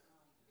you.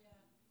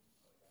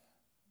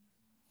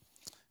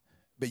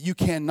 But you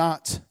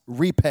cannot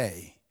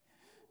repay.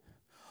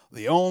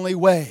 The only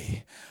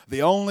way,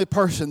 the only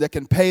person that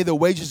can pay the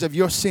wages of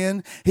your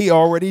sin, He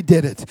already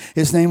did it.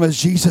 His name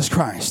is Jesus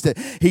Christ.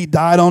 He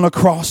died on a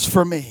cross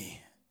for me.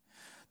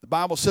 The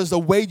Bible says the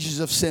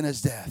wages of sin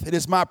is death. It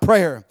is my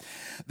prayer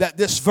that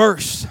this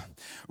verse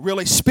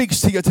really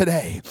speaks to you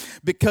today,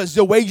 because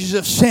the wages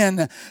of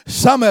sin,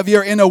 some of you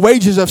are in the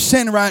wages of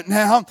sin right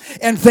now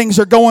and things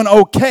are going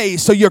okay,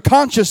 so your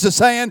conscience is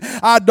saying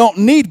I don't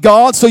need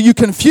God, so you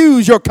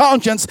confuse your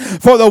conscience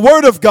for the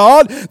Word of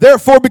God.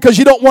 Therefore, because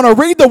you don't want to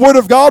read the Word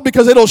of God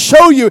because it'll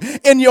show you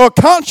in your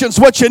conscience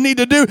what you need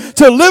to do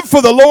to live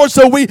for the Lord,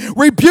 so we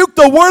rebuke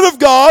the Word of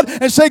God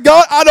and say,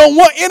 God, I don't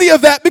want any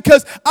of that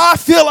because I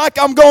feel like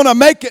I'm going to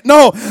make it.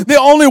 No, the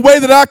only way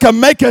that I can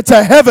make it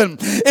to heaven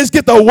is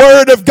get the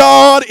Word of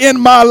God in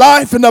my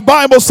life. And the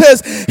Bible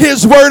says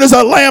His Word is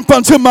a lamp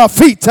unto my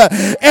feet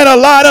and a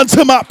light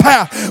unto my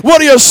path.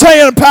 What are you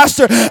saying,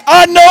 Pastor?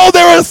 I know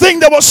there are things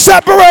that will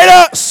separate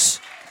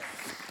us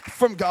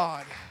from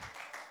God.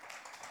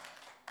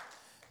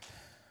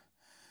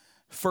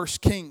 1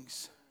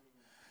 Kings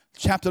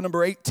chapter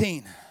number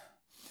 18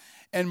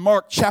 and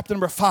Mark chapter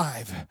number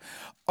 5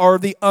 are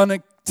the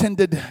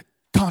unintended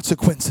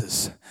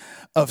consequences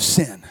of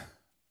sin.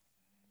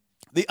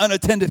 The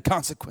unattended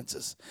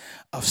consequences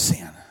of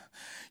sin.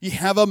 You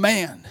have a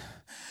man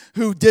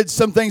who did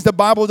some things. The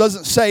Bible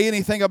doesn't say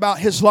anything about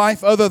his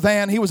life other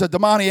than he was a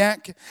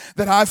demoniac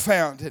that I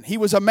found. And he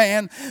was a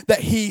man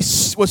that he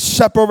was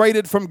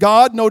separated from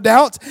God, no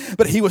doubt,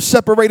 but he was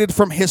separated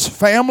from his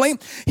family.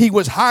 He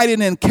was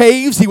hiding in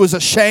caves. He was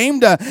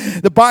ashamed.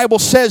 The Bible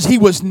says he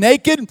was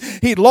naked.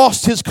 He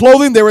lost his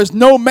clothing. There was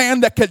no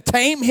man that could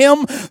tame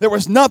him. There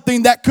was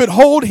nothing that could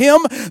hold him.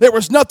 There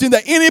was nothing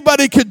that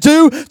anybody could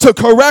do to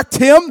correct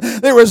him.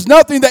 There was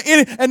nothing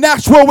and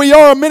that's where we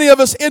are, many of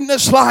us in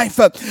this life.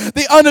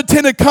 The unintended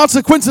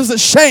consequences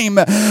is shame.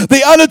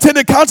 The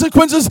unintended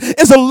consequences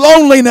is a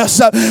loneliness.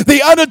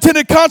 The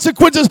unintended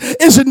consequences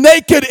is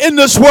naked in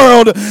this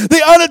world.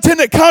 The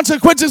unintended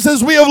consequences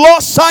is we have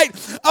lost sight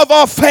of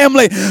our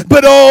family.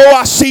 But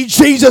I see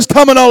Jesus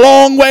coming a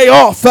long way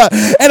off.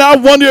 And I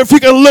wonder if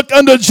you can look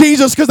under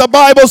Jesus, because the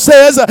Bible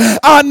says,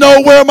 I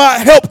know where my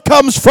help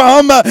comes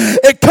from.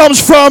 It comes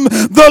from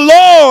the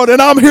Lord.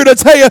 And I'm here to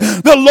tell you,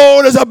 the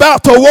Lord is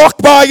about to walk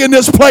by in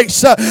this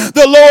place.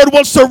 The Lord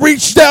wants to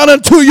reach down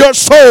into your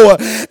soul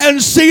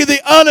and see the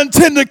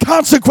unintended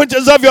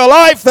consequences of your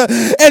life,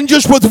 and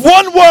just with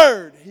one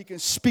word He can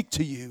speak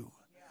to you.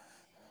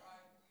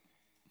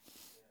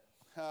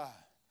 The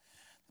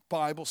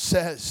Bible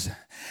says,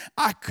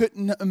 I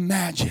couldn't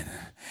imagine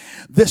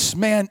this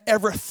man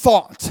ever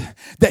thought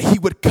that he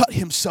would cut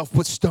himself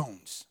with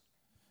stones.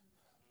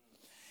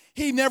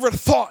 He never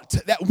thought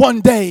that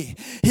one day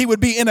he would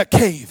be in a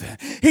cave.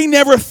 He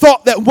never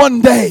thought that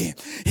one day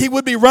he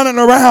would be running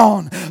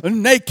around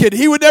naked.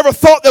 He would never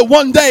thought that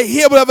one day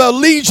he would have a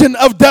legion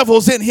of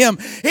devils in him.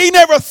 He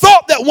never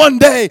thought that one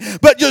day,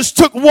 but just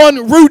took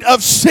one root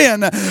of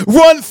sin,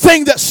 one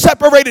thing that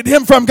separated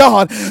him from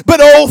God. But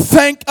oh,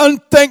 thank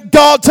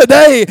God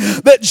today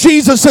that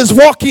Jesus is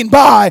walking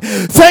by.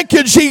 Thank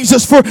you,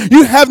 Jesus, for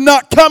you have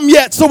not come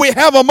yet. So we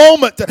have a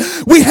moment.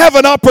 We have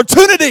an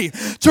opportunity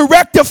to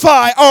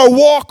rectify our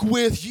walk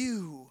with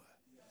you.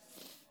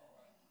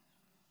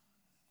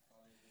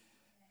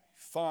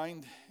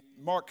 Find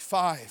Mark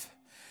 5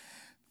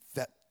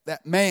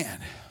 that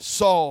man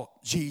saw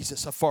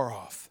Jesus afar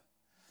off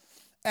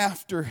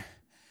after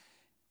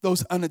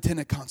those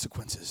unintended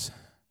consequences,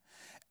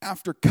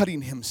 after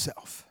cutting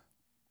himself,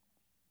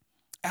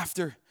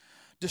 after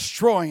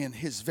destroying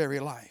his very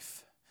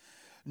life.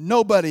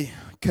 Nobody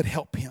could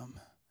help him.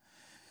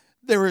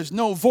 There is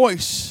no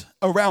voice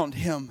around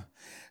him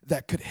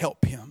that could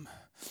help him.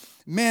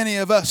 Many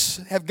of us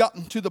have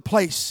gotten to the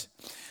place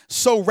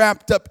so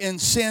wrapped up in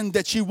sin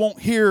that you won't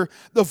hear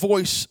the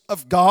voice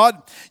of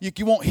God.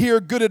 You won't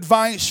hear good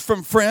advice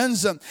from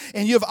friends. And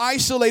you've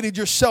isolated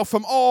yourself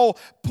from all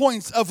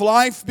points of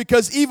life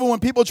because even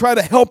when people try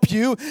to help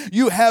you,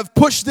 you have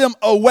pushed them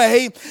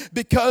away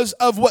because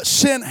of what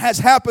sin has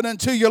happened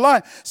into your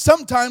life.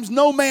 Sometimes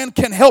no man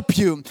can help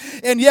you.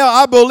 And yeah,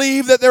 I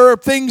believe that there are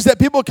things that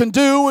people can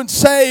do and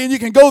say, and you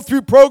can go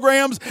through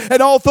programs,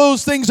 and all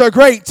those things are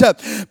great.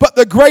 But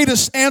the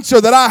greatest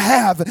answer that I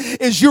have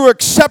is your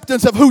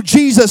acceptance of who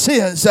Jesus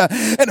is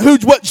and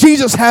what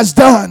Jesus has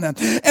done.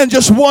 And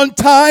just one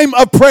time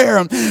of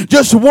prayer,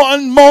 just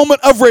one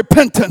moment of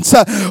repentance,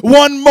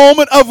 one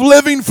moment of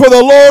living for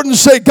the Lord and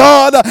say,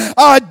 God,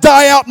 I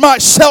die out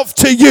myself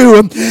to you.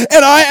 And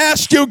I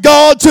ask you,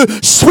 God,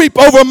 to sweep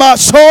over my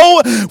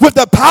soul with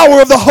the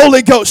power of the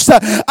Holy Ghost.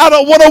 I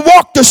don't want to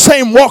walk the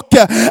same walk.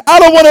 I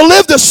don't want to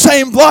live the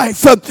same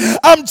life.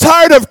 I'm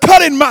tired of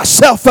cutting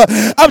myself.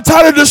 I'm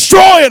tired of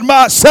destroying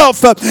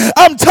myself.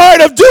 I'm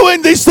tired of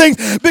doing these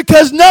things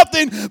because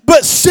nothing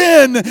but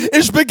sin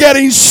is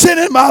begetting sin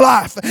in my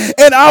life.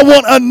 And I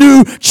want a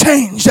new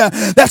change.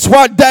 That's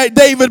why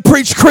David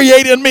preached,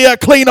 create in me a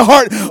clean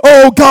heart,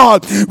 oh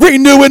God,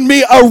 renew in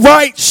me a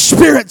right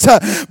spirit.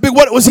 But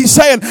what was he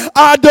saying?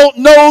 I don't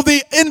know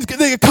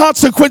the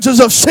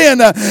consequences of sin,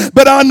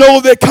 but I know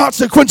the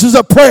consequences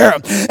of prayer.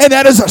 And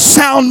that is a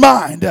sound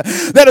mind.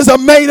 That is a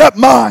made up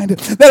mind.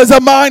 That is a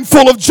mind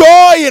full of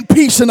joy and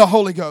peace in the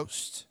Holy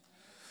Ghost.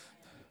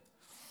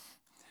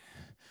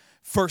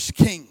 1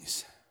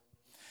 Kings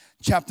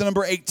chapter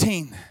number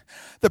 18,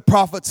 the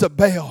prophets of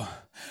Baal,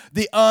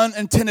 the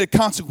unintended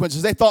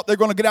consequences. They thought they were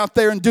going to get out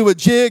there and do a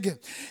jig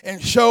and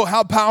show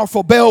how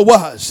powerful Baal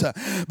was.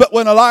 But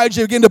when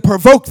Elijah began to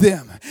provoke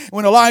them,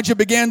 when Elijah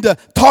began to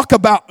talk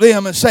about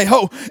them and say,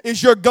 oh,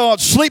 is your God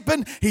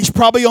sleeping? He's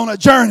probably on a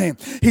journey.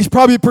 He's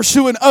probably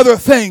pursuing other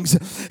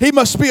things. He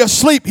must be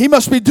asleep. He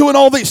must be doing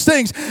all these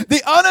things.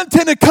 The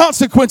unintended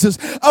consequences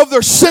of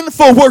their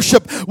sinful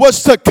worship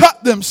was to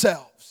cut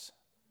themselves,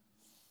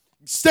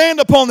 stand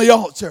upon the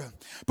altar,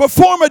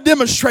 perform a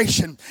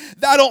demonstration.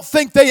 I don't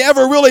think they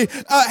ever really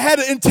had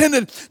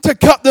intended to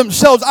cut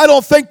themselves. I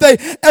don't think they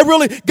ever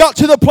really got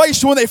to the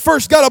place when they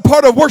first got a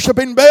part of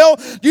worshiping Baal.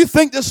 Do you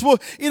think this will,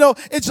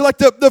 it's like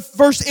the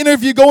first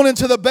interview going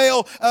into the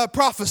Baal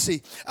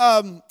prophecy.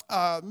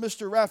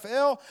 Mr.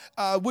 Raphael,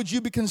 would you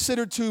be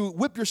considered to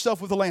whip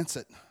yourself with a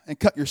lancet and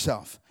cut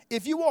yourself?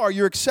 If you are,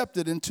 you're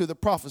accepted into the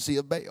prophecy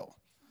of Baal.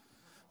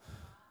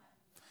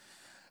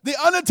 The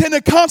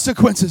unintended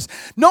consequences.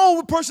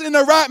 No person in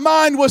their right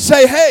mind would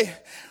say, hey,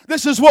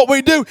 this is what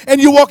we do. And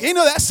you walk,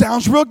 that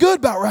sounds real good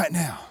about right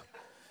now.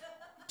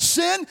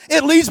 Sin,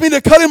 it leads me to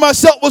cutting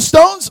myself with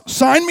stones.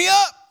 Sign me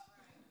up.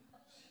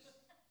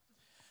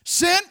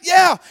 Sin,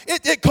 yeah,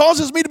 it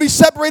causes me to be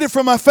separated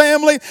from my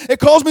family. It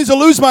causes me to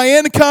lose my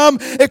income.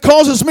 It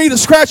causes me to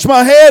scratch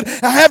my head.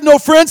 I have no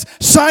friends.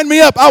 Sign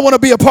me up. I want to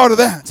be a part of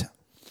that.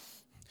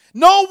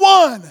 No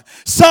one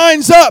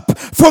signs up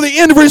for the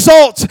end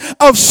result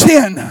of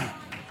sin.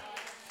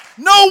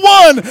 No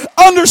one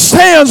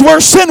understands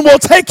where sin will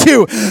take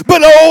you.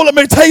 But let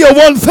me tell you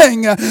one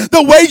thing.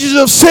 The wages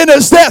of sin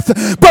is death,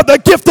 but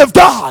the gift of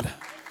God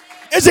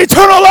is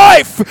eternal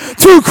life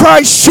through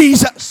Christ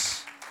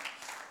Jesus.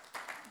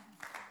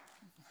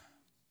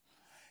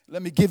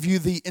 Let me give you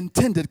the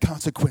intended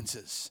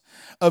consequences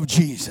of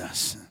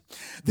Jesus.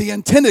 The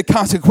intended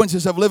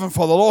consequences of living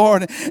for the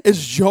Lord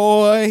is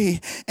joy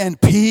and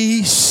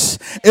peace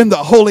in the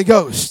Holy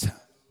Ghost.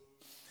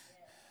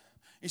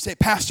 You say,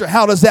 Pastor,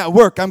 how does that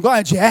work? I'm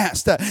glad you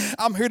asked.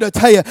 I'm here to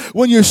tell you,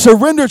 when you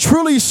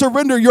truly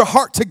surrender your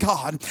heart to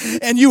God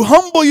and you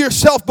humble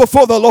yourself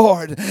before the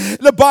Lord,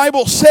 the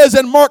Bible says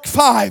in Mark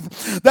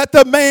 5 that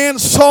the man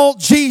saw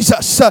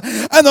Jesus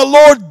and the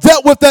Lord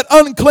dealt with that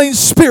unclean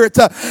spirit.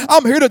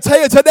 I'm here to tell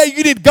you today,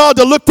 you need God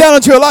to look down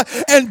into your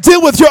life and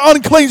deal with your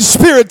unclean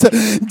spirit.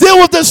 Deal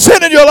with the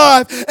sin in your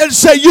life and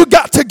say, you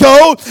got to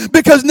go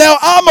because now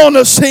I'm on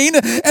the scene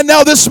and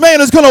now this man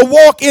is going to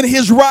walk in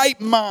his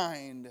right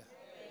mind.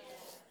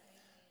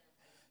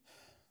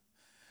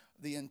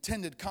 The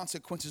intended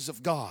consequences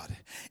of God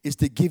is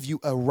to give you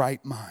a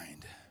right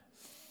mind.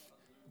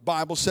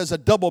 Bible says a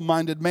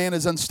double-minded man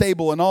is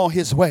unstable in all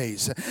his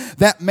ways.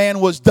 That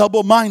man was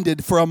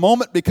double-minded for a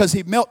moment because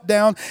he knelt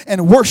down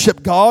and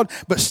worshiped God,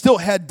 but still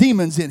had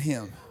demons in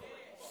him.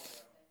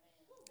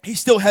 He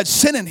still had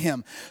sin in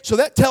him. So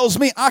that tells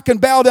me I can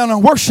bow down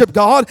and worship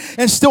God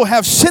and still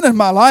have sin in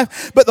my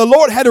life. But the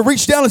Lord had to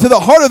reach down into the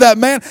heart of that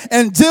man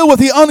and deal with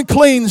the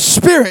unclean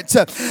spirit.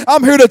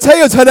 I'm here to tell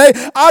you today,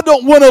 I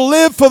don't want to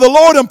live for the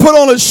Lord and put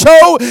on a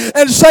show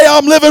and say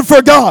I'm living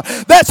for God.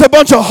 That's a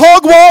bunch of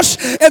hogwash,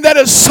 and that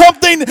is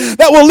something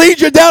that will lead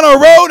you down a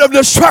road of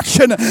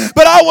destruction.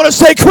 But I want to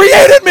say,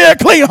 create in me a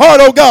clean heart,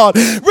 oh God.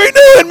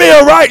 Renew in me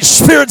a right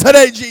spirit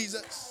today,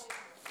 Jesus.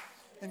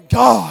 And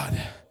God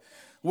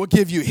will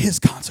give you his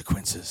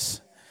consequences.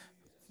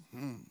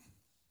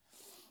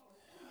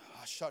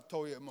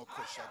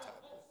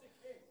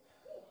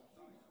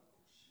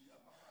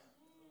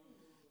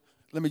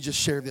 Let me just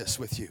share this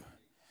with you.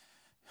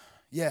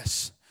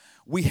 Yes,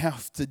 we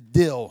have to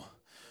deal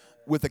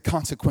with the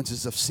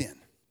consequences of sin.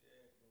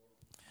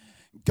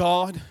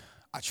 God,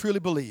 I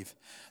truly believe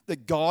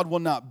that God will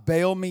not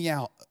bail me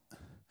out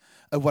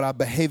of what I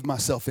behaved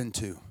myself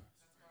into.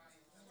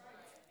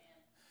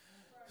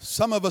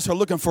 Some of us are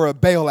looking for a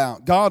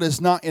bailout. God is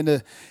not in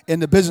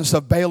the business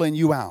of bailing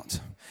you out.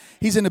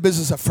 He's in the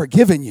business of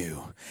forgiving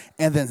you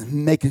and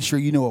then making sure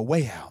you know a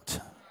way out.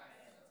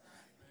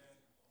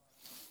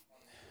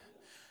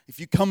 If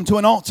you come to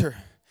an altar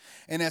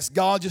and ask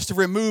God just to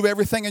remove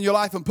everything in your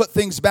life and put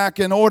things back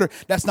in order,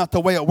 that's not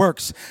the way it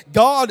works.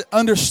 God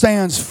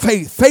understands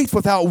faith. Faith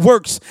without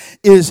works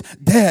is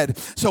dead.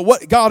 So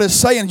what God is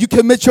saying, you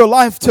commit your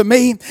life to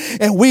me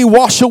and we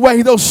wash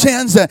away those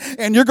sins,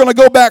 and you're going to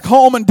go back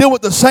home and deal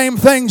with the same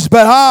things,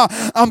 but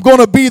I'm going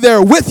to be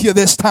there with you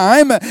this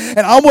time, and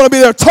I'm going to be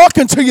there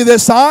talking to you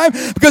this time,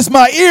 because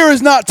my ear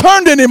is not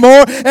turned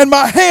anymore and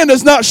my hand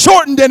is not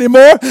shortened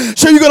anymore.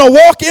 So you're going to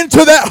walk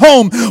into that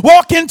home,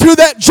 walk into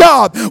that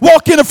job,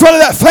 walk in front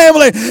of that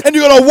family, and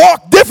you're going to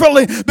walk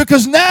differently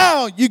because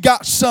now you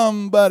got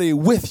somebody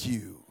with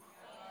you.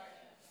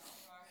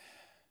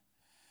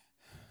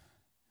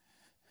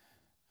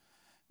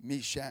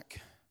 Meshach,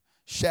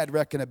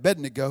 Shadrach, and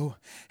Abednego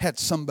had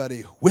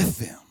somebody with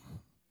them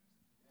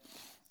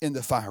in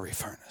the fiery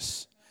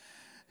furnace.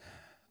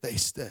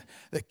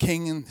 The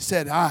king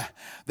said,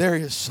 there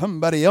is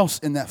somebody else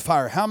in that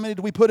fire. How many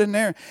did we put in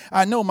there?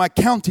 I know my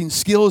counting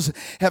skills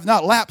have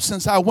not lapsed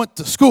since I went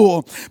to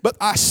school, but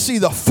I see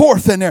the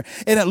fourth in there,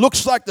 and it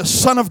looks like the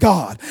Son of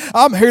God.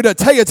 I'm here to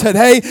tell you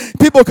today,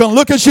 people can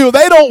look at you.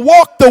 They don't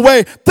walk the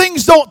way.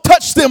 Things don't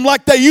touch them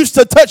like they used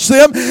to touch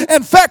them.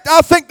 In fact,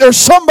 I think there's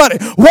somebody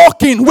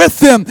walking with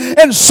them,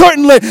 and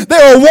certainly they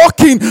are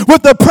walking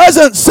with the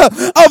presence of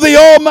the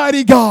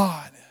Almighty God.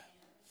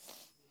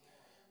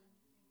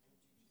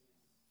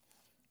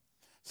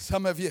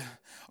 Some of you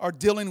are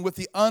dealing with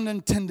the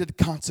unintended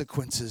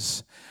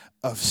consequences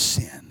of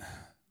sin.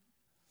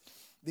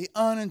 The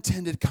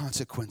unintended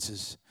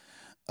consequences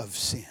of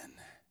sin.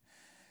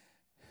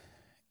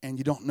 And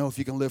you don't know if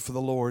you can live for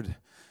the Lord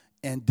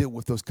and deal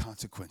with those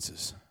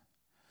consequences.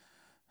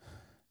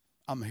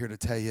 I'm here to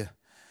tell you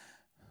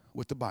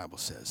what the Bible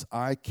says.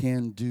 I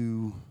can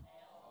do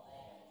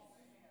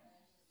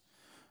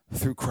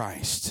through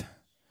Christ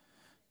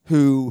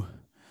who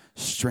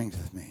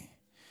strengtheneth me.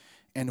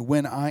 And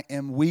when I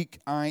am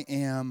weak, I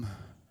am.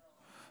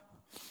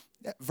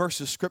 That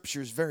verse of scripture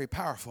is very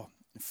powerful.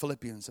 In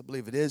Philippians, I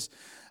believe it is.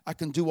 I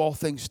can do all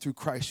things through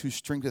Christ who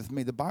strengtheneth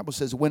me. The Bible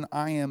says, when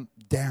I am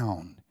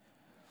down,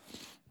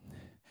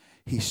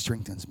 he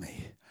strengthens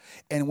me.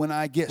 And when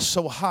I get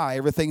so high,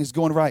 everything is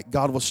going right,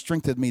 God will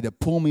strengthen me to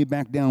pull me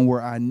back down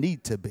where I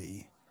need to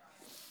be.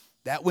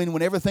 That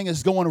when everything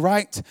is going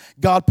right,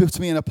 God puts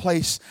me in a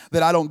place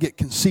that I don't get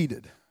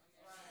conceited.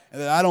 And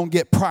that I don't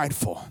get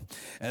prideful.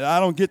 And I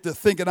don't get to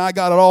thinking I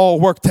got it all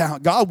worked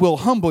out. God will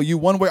humble you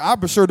one way. I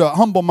prefer to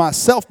humble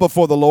myself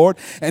before the Lord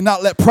and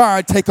not let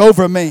pride take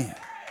over me.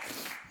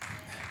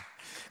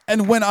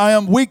 And when I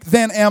am weak,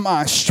 then am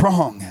I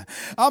strong.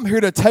 I'm here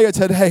to tell you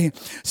today,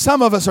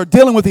 some of us are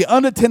dealing with the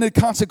unintended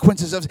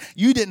consequences of,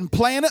 you didn't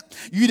plan it,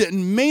 you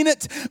didn't mean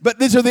it, but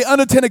these are the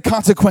unintended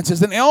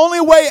consequences. And the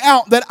only way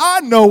out that I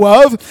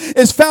know of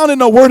is found in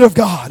the Word of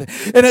God.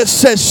 And it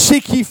says,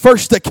 seek ye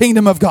first the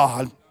kingdom of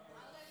God.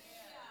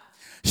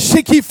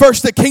 Seek ye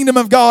first the kingdom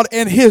of God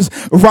and his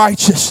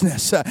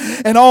righteousness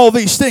and all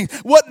these things.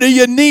 What do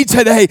you need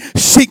today?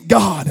 Seek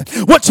God.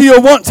 What do you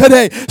want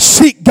today?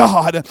 Seek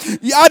God.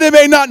 I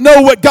may not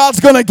know what God's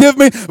going to give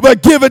me,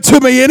 but give it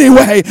to me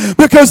anyway,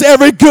 because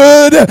every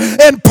good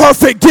and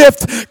perfect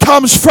gift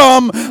comes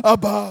from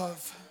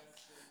above.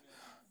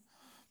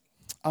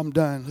 I'm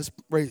done.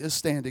 Let's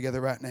stand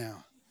together right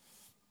now.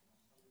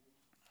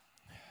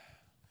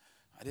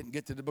 I didn't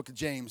get to the book of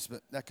James, but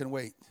that can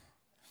wait.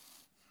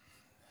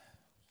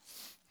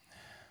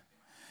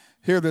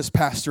 Hear this,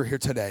 pastor, here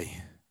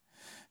today.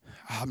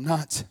 I'm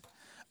not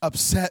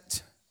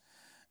upset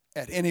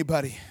at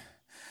anybody.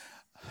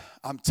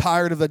 I'm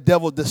tired of the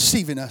devil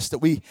deceiving us that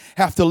we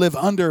have to live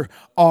under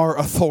our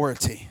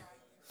authority.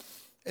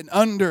 and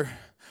under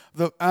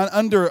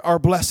our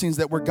blessings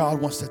that where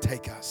God wants to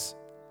take us.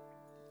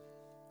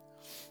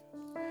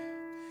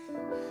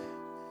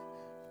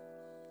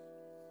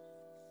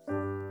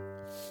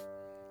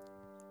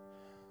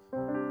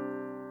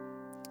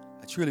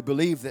 I truly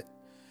believe that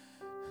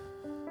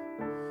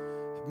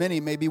many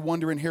may be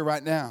wondering here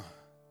right now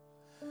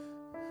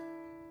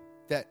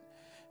that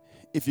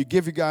if you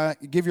give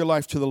your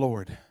life to the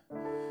Lord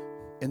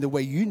in the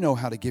way you know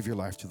how to give your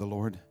life to the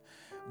Lord,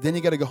 then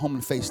you got to go home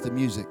and face the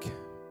music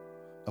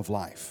of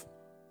life.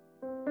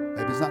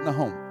 Maybe it's not in the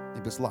home.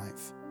 Maybe it's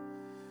life.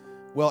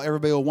 Well,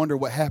 everybody will wonder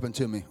what happened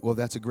to me. Well,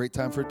 that's a great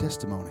time for a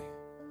testimony.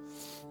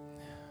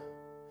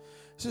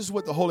 This is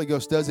what the Holy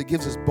Ghost does. It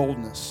gives us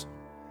boldness.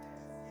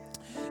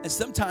 And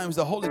sometimes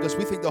the Holy Ghost,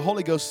 we think the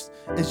Holy Ghost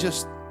is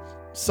just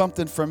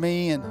something for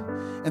me,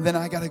 and then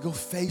I got to go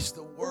face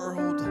the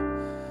world.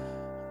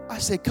 I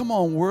say, come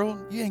on, world.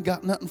 You ain't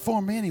got nothing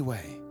for me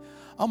anyway.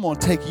 I'm going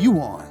to take you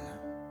on.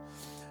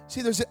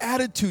 See, there's an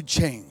attitude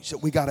change that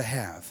we got to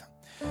have.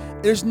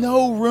 There's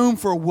no room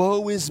for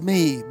woe is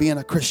me being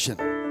a Christian.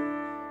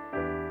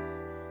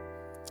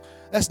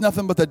 That's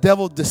nothing but the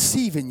devil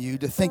deceiving you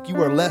to think you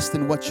are less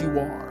than what you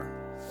are.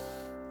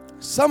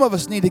 Some of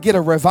us need to get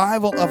a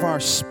revival of our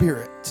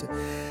spirit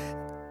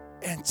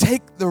and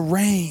take the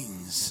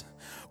reins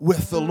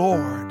with the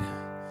Lord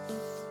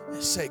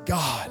and say,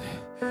 God,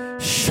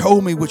 show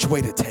me which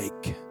way to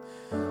take.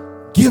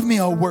 Give me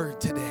a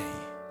word today.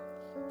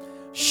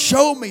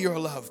 Show me your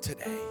love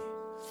today.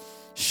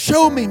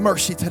 Show me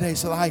mercy today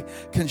so that I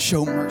can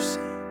show mercy.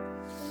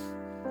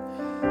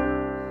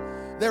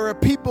 There are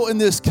people in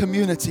this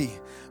community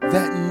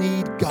that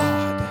need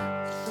God.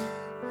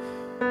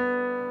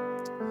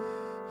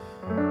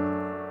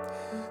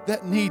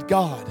 That need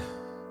God.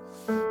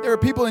 There are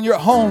people in your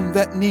home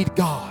that need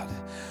God.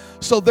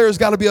 So there's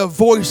got to be a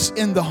voice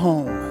in the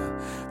home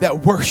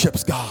that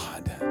worships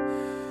God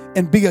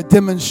and be a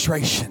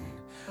demonstration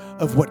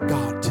of what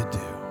God to do.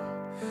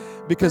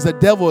 Because the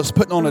devil is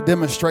putting on a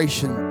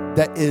demonstration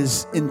that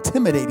is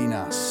intimidating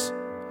us.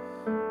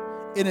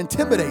 It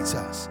intimidates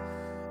us.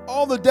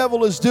 All the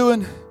devil is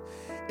doing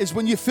is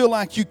when you feel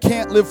like you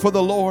can't live for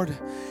the Lord,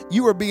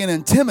 you are being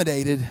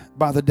intimidated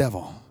by the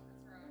devil.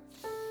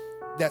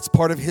 That's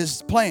part of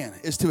his plan,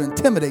 is to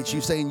intimidate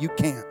you, saying you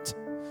can't,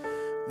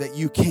 that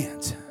you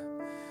can't.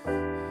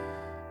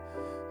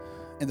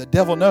 And the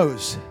devil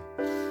knows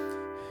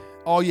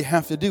all you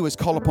have to do is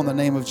call upon the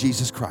name of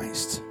Jesus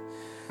Christ.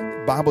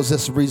 The Bible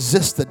says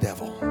resist the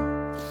devil,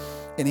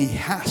 and he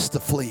has to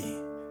flee.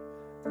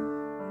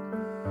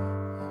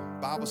 The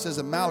Bible says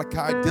in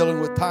Malachi, dealing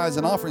with tithes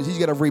and offerings, he's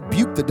got to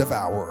rebuke the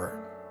devourer.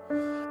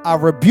 I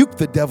rebuke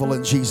the devil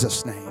in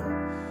Jesus' name.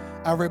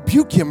 I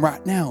rebuke him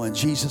right now in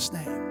Jesus'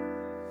 name.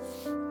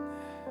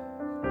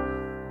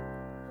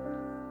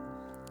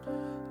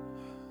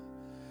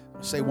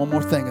 I'll say one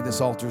more thing, and this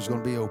altar is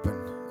going to be open.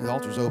 The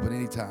altar is open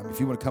anytime.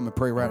 If you want to come and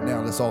pray right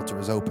now, this altar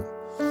is open.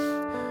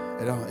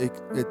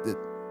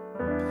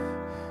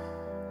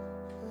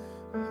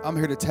 I'm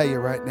here to tell you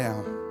right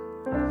now.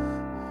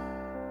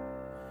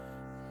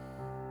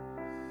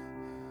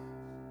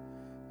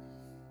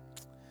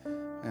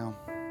 Now,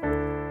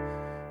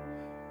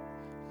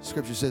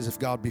 Scripture says, if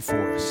God be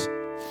for us,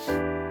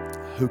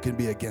 who can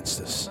be against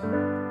us?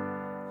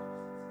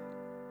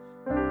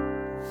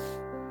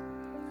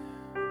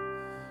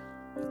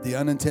 The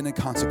unintended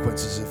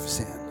consequences of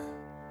sin.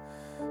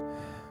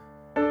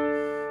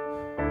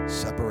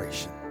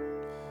 Separation.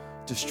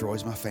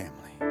 Destroys my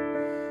family.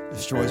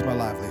 Destroys my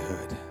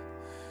livelihood.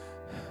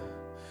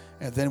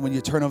 And then when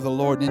you turn over the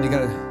Lord, then you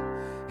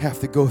have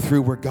to go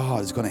through where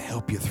God is going to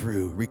help you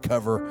through.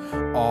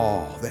 Recover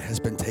all that has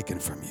been taken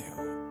from you.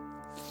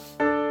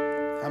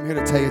 I'm here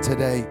to tell you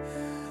today,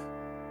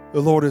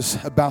 the Lord is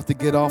about to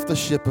get off the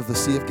ship of the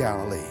Sea of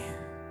Galilee.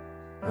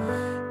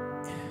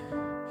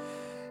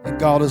 And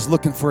God is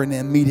looking for an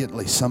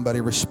immediately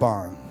somebody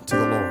respond to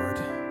the Lord.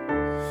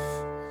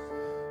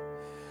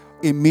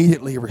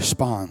 Immediately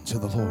respond to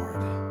the Lord.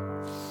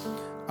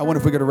 I wonder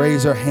if we could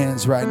raise our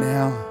hands right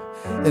now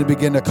and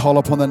begin to call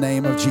upon the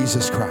name of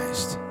Jesus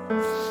Christ.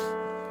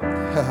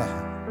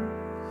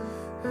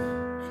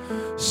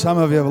 Some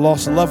of you have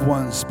lost loved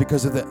ones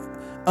because of the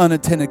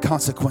unintended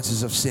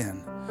consequences of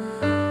sin.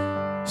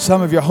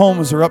 Some of your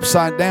homes are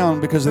upside down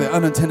because of the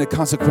unintended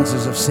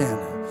consequences of sin.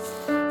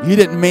 You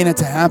didn't mean it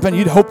to happen.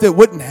 You'd hoped it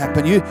wouldn't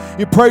happen. You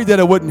prayed that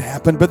it wouldn't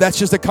happen, but that's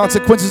just the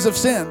consequences of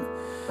sin.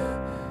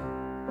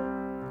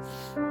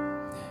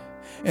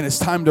 And it's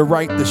time to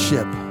right the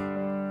ship.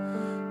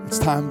 It's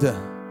time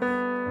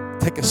to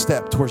take a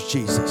step towards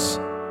Jesus.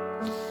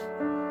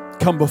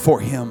 Come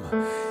before Him.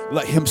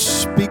 Let Him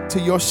speak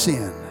to your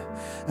sin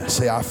and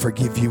say, I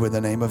forgive you in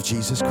the name of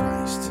Jesus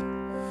Christ.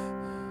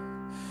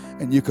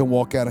 And you can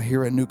walk out of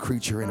here a new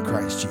creature in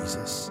Christ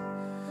Jesus.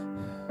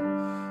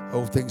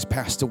 Old things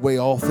passed away,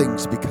 all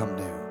things become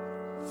new.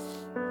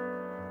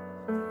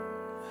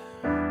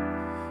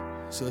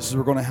 So this is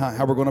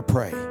how we're going to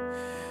pray.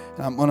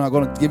 I'm not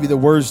going to give you the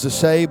words to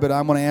say, but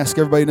I'm going to ask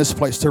everybody in this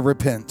place to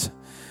repent.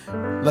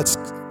 Let's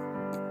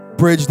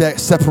bridge that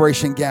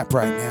separation gap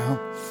right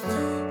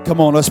now. Come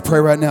on, let's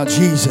pray right now.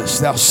 Jesus,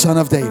 thou Son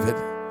of David,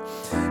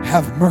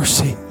 have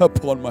mercy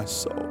upon my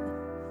soul.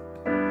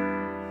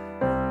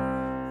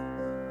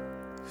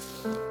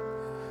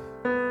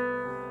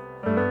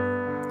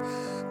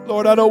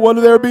 Lord, I don't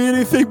want there to be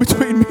anything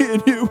between me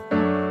and you.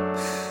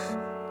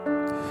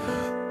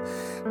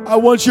 I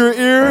want your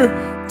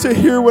ear to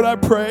hear what I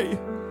pray.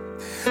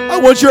 I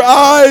want your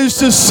eyes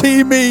to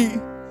see me.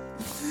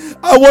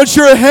 I want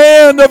your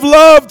hand of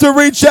love to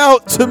reach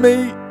out to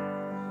me.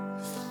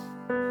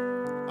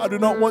 I do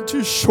not want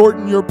to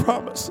shorten your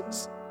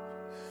promises.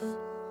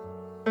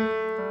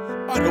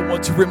 I don't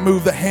want to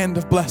remove the hand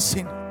of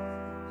blessing.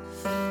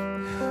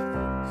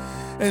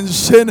 And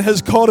sin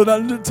has caused an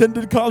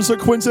unintended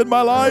consequence in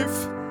my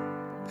life.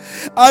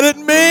 I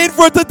didn't mean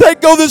for it to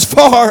go this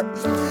far.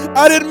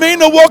 I didn't mean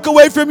to walk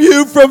away from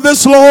you from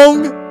this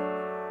long.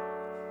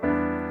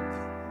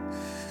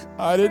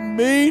 I didn't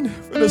mean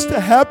for this to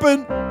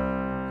happen.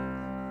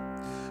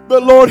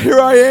 But Lord, here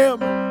I am.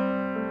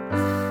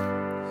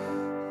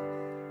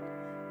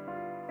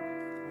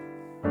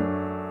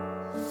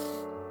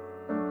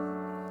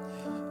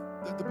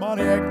 The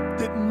demoniac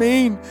didn't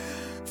mean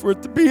for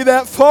it to be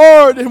that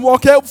far and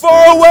walk out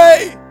far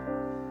away.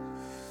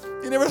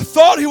 He never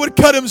thought he would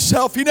cut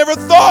himself. He never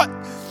thought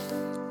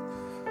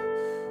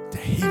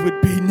that he would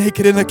be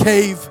naked in a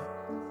cave.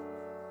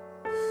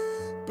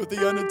 But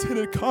the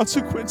unintended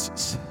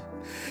consequences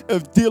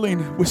of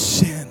dealing with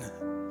sin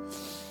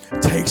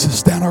takes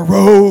us down a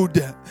road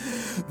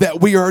that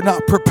we are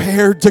not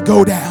prepared to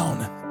go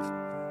down.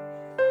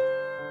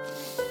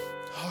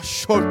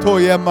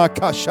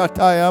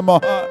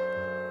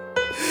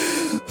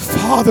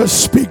 Father,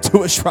 speak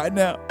to us right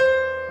now.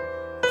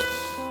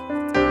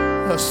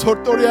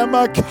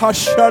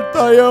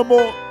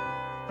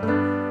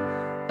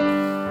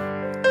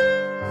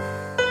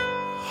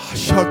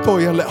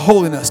 Let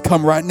holiness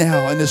come right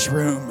now in this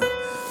room.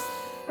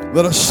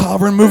 Let a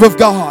sovereign move of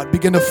God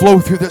begin to flow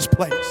through this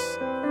place.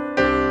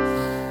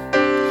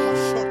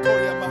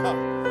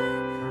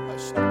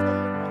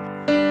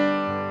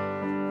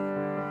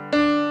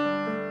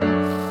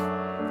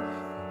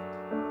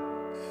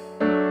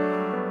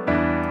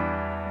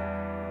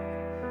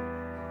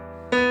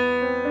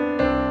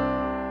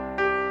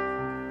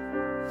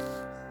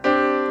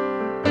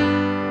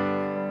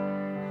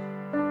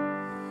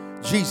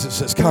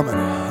 Jesus is coming.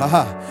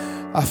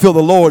 I feel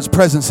the Lord's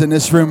presence in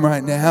this room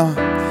right now.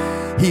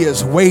 He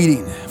is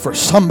waiting for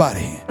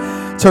somebody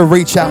to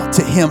reach out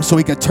to him so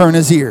he can turn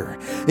his ear.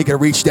 He can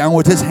reach down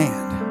with his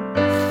hand.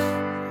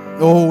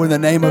 Oh, in the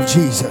name of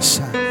Jesus.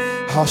 Come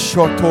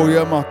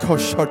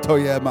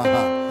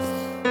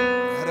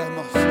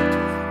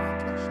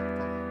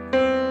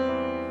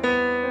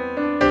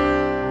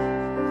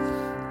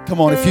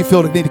on, if you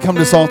feel the need to come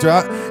to this altar,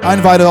 I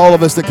invited all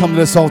of us to come to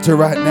this altar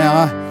right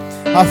now.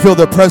 I feel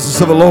the presence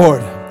of the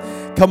Lord.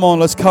 Come on,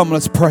 let's come,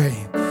 let's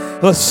pray.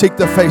 Let's seek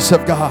the face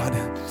of God.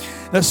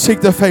 Let's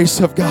seek the face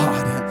of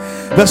God.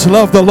 Let's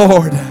love the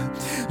Lord.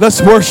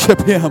 Let's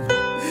worship him.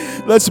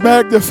 Let's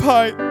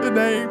magnify the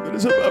name that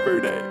is above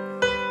every name.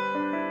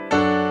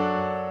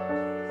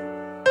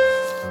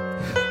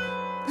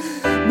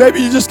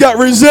 Maybe you just got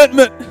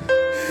resentment.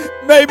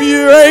 Maybe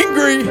you're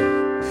angry.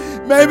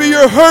 Maybe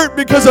you're hurt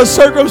because of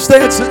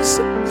circumstances.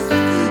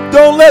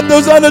 Don't let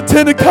those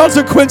unintended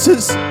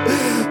consequences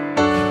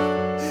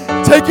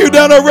take you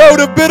down a road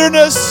of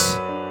bitterness.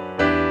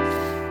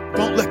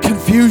 Don't let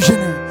confusion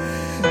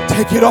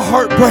take you to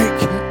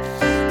heartbreak.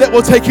 That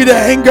will take you to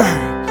anger.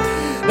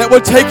 That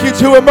will take you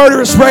to a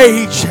murderous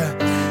rage.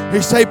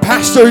 You say,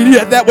 Pastor,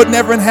 that would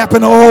never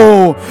happen.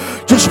 Oh,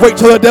 just wait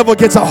till the devil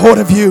gets a hold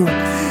of you.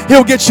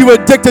 He'll get you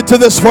addicted to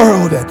this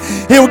world.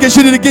 He'll get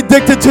you to get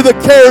addicted to the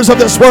cares of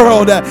this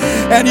world.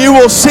 And you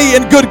will see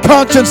in good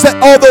conscience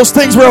that all those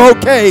things were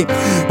okay.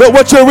 But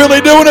what you're really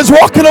doing is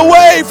walking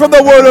away from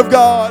the Word of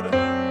God.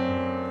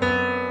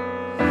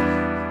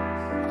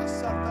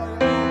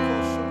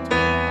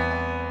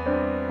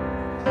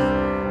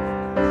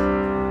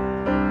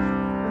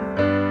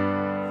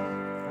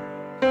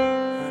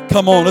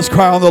 Come on, let's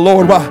cry on the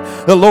Lord while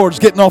the Lord's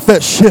getting off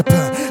that ship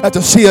at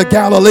the Sea of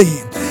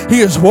Galilee.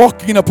 He is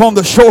walking upon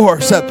the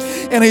shores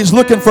and he's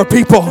looking for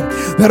people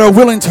that are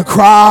willing to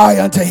cry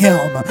unto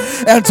him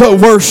and to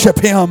worship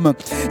him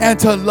and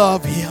to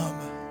love him.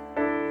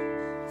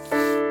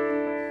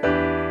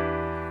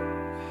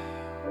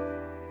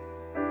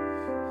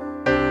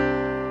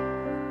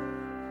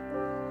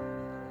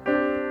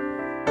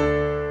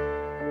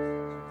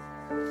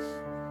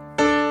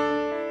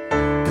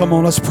 Come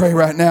on, let's pray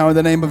right now in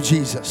the name of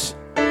Jesus.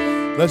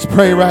 Let's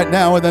pray right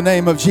now in the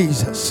name of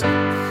Jesus.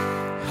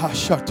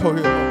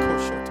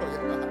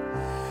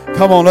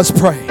 Come on, let's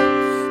pray.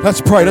 Let's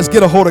pray. Let's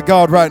get a hold of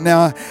God right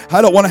now.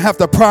 I don't want to have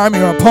to prime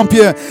you or pump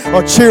you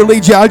or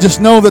cheerlead you. I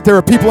just know that there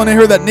are people in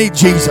here that need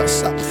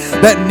Jesus,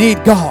 that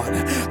need God,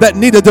 that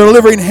need a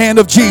delivering hand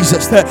of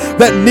Jesus, that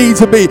need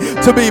to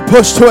be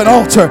pushed to an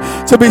altar,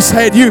 to be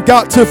said, you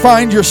got to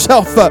find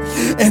yourself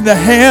in the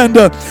hand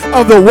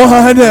of the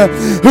one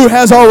who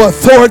has all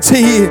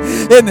authority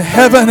in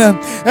heaven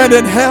and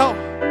in hell.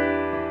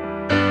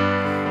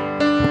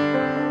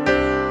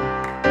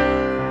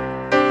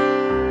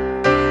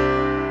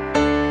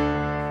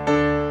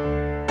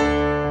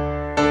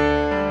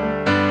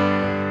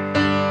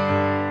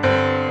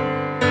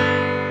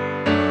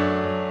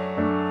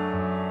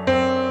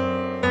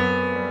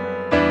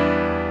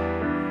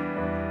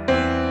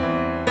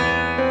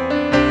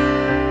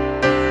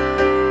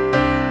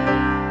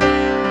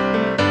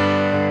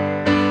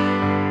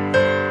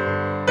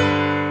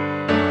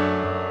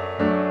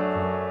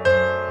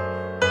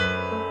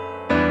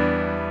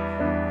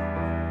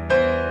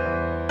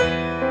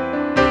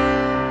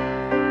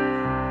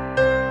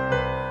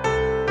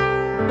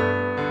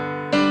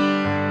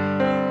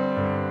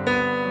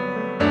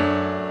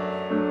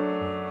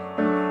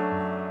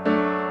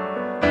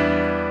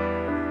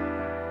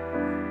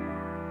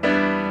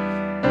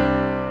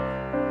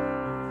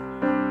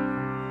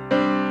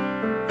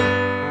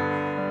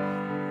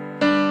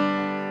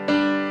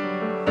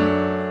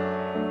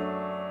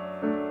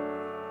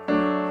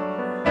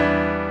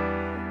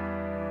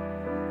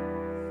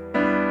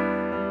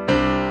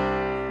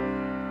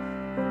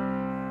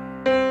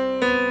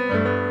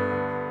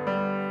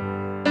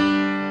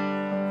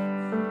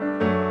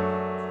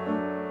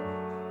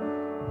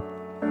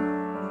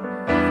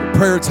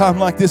 Prayer time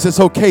like this, it's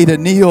okay to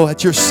kneel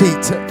at your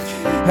seat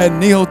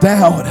and kneel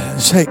down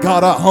and say,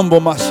 God, I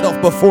humble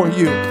myself before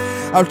you.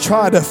 I've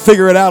tried to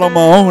figure it out on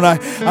my own. I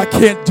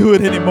can't do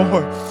it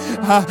anymore.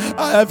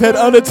 I've had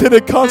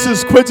unintended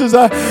consequences.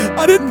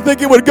 I didn't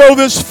think it would go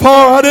this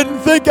far. I didn't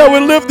think I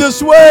would live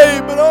this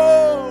way. But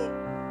oh,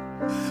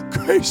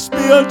 grace be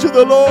unto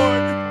the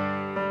Lord.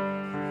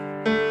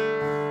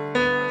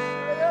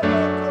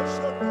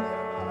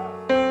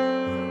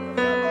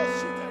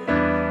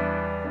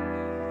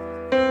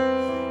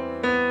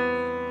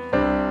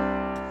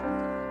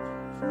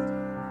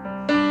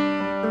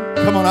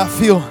 Come on, I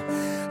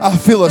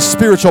feel a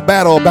spiritual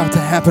battle about to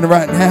happen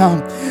right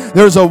now.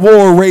 There's a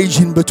war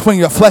raging between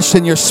your flesh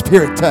and your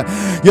spirit.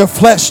 Your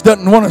flesh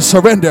doesn't want to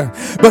surrender,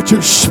 but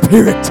your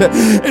spirit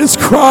is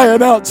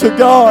crying out to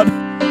God.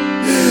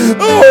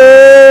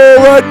 Oh,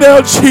 right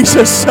now,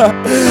 Jesus,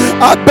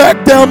 I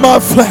back down my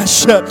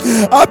flesh.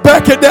 I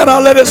back it down. I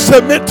let it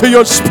submit to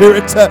your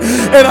spirit.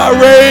 And I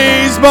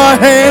raise my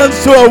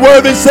hands to a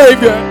worthy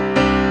Savior.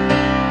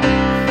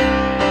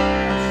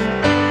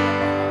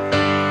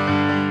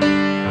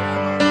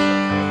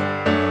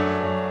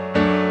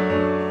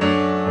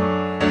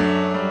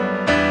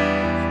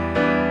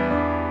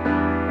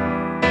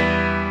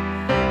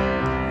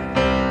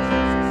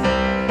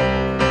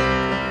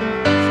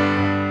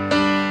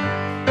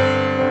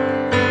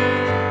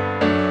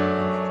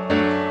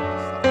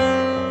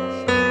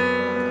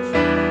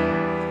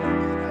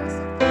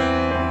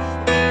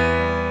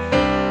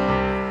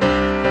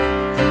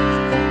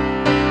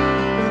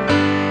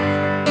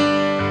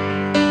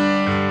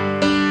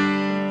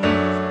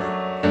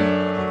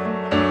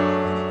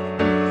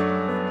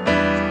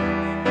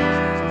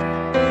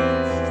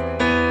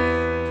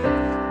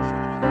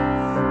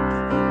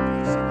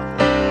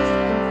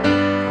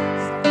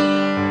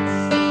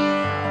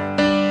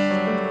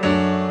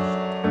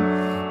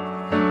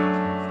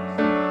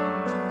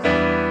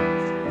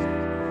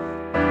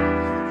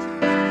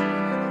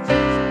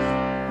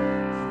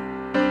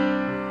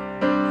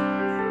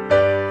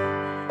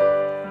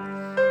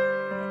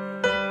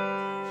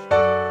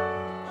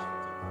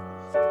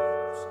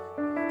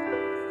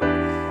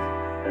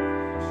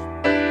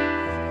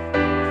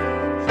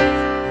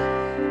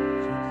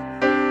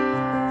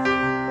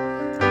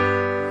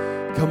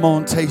 Come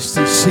on, taste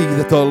and see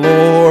that the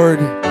Lord,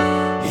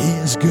 He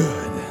is good.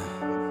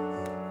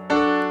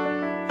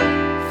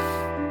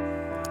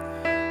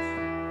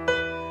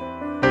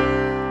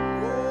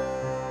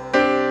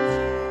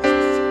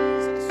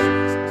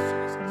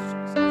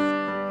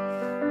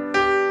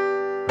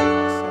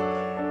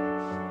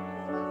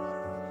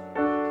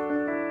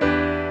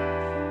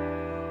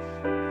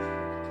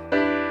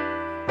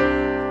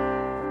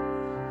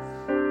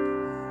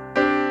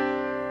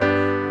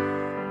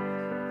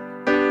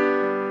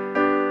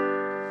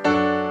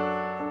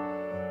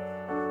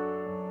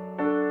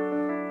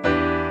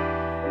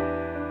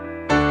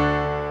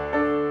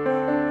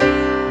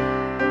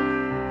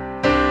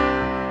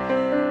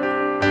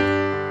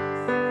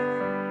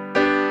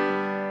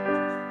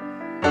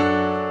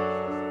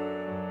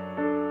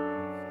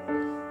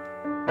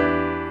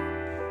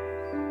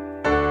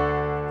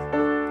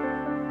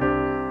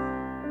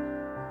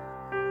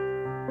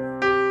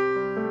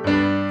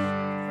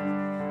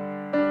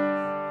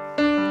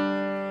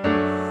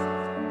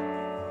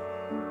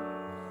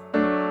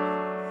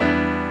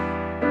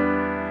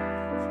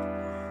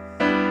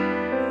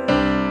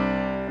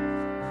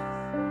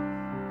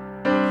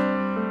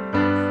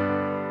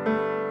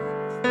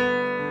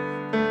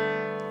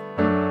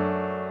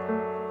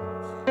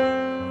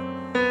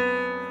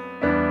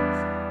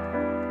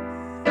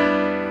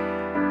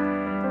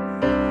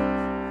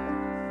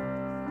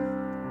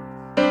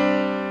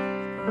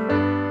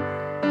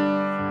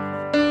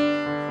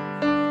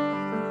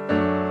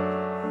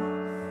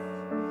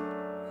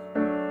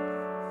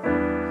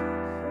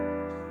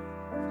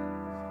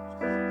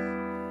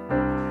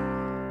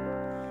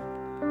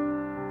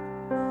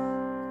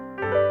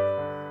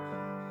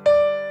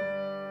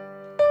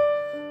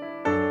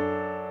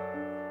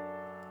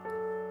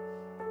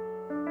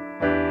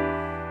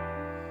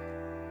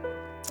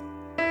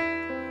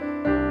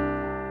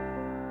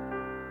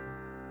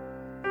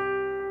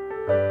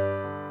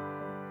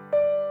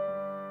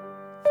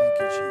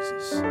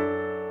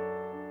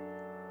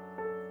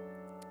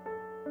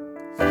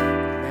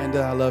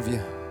 Linda, I love you.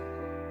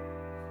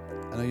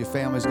 I know your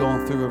family's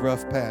going through a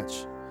rough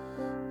patch.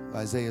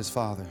 Isaiah's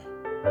father.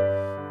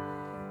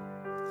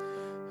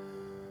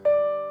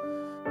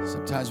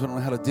 Sometimes we don't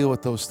know how to deal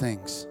with those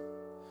things.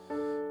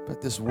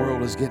 But this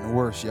world is getting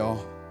worse,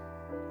 y'all.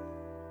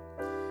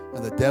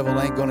 And the devil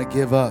ain't going to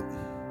give up.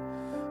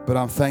 But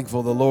I'm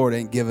thankful the Lord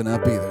ain't giving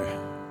up either.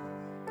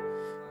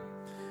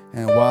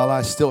 And while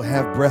I still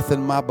have breath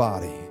in my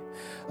body,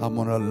 I'm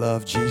going to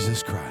love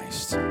Jesus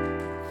Christ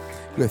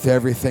with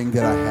everything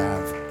that I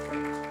have.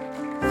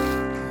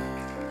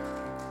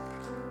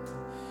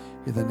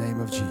 In the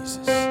name of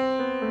Jesus.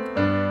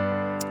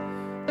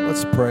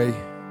 Let's pray.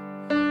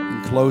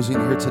 In closing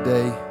here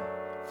today,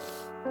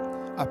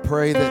 I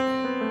pray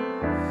that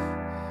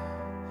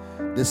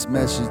this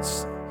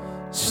message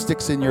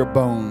sticks in your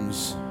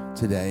bones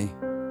today.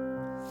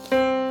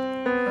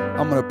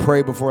 I'm going to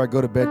pray before I go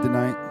to bed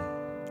tonight.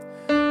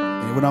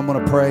 And when I'm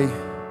going to pray,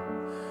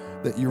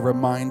 that you're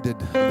reminded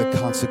of the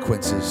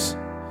consequences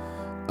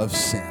of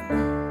sin.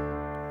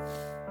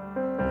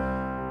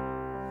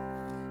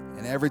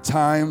 And every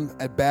time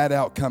a bad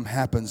outcome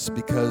happens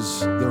because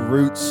the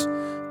roots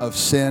of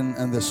sin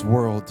in this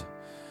world,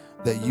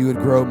 that you would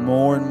grow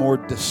more and more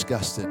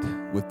disgusted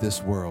with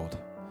this world.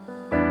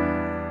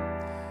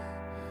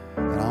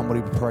 And I'm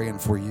going to be praying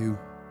for you,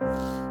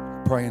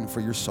 praying for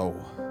your soul.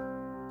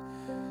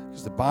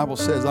 Because the Bible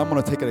says, I'm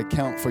going to take an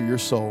account for your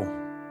soul.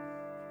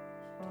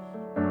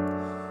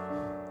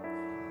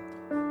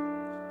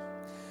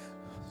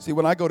 See,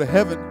 when I go to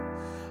heaven,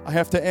 I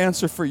have to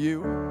answer for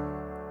you.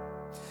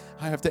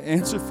 I have to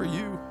answer for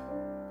you.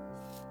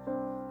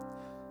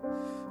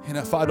 And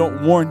if I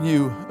don't warn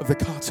you of the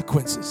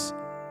consequences,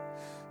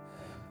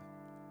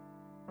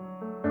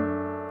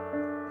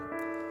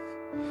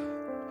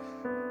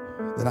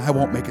 then I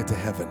won't make it to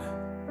heaven.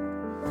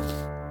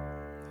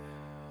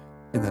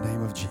 In the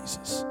name of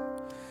Jesus.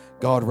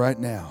 God, right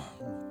now,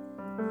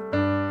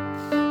 in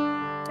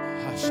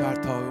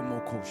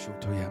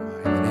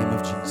the name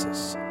of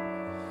Jesus.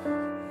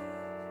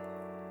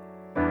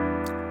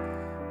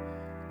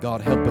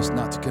 God, help us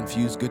not to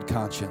confuse good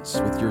conscience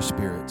with your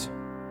spirit.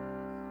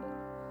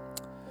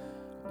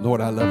 Lord,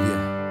 I love you.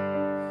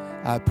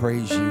 I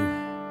praise you.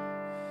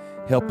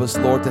 Help us,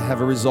 Lord, to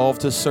have a resolve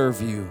to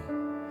serve you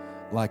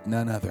like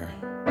none other,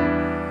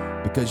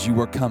 because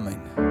you are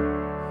coming.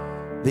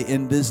 The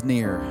end is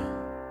near,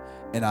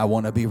 and I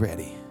want to be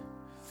ready.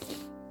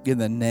 In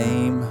the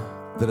name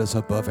that is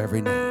above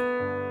every name.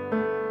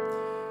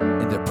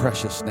 In the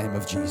precious name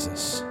of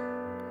Jesus.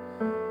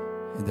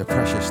 In the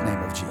precious name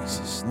of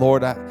Jesus.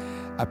 Lord, I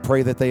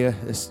pray that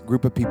this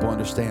group of people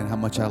understand how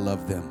much I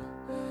love them.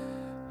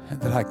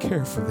 And that I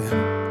care for them.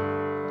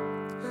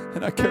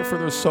 And I care for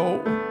their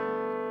soul.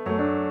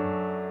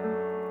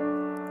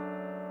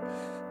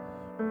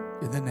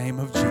 In the name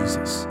of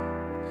Jesus.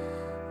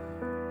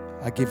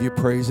 I give you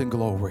praise and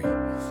glory.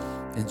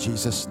 In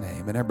Jesus'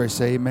 name. And everybody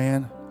say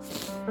amen.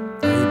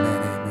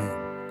 Amen, amen.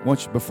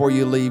 Once before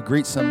you leave,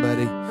 greet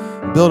somebody.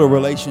 Build a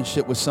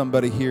relationship with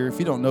somebody here. If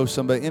you don't know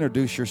somebody,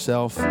 introduce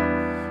yourself.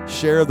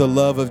 Share the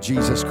love of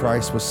Jesus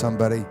Christ with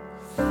somebody.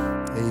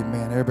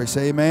 Amen. Everybody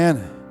say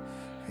amen.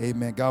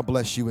 Amen. God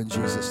bless you in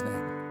Jesus'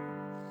 name.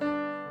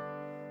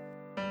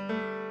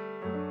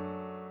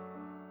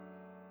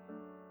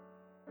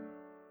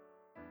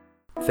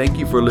 Thank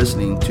you for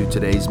listening to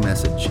today's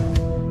message.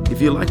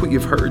 If you like what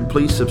you've heard,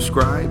 please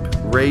subscribe,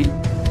 rate,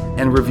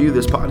 and review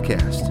this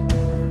podcast.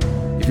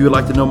 If you would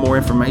like to know more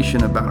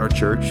information about our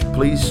church,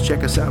 please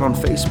check us out on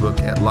Facebook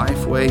at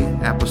Lifeway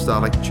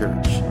Apostolic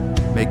Church.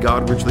 May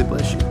God richly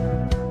bless you.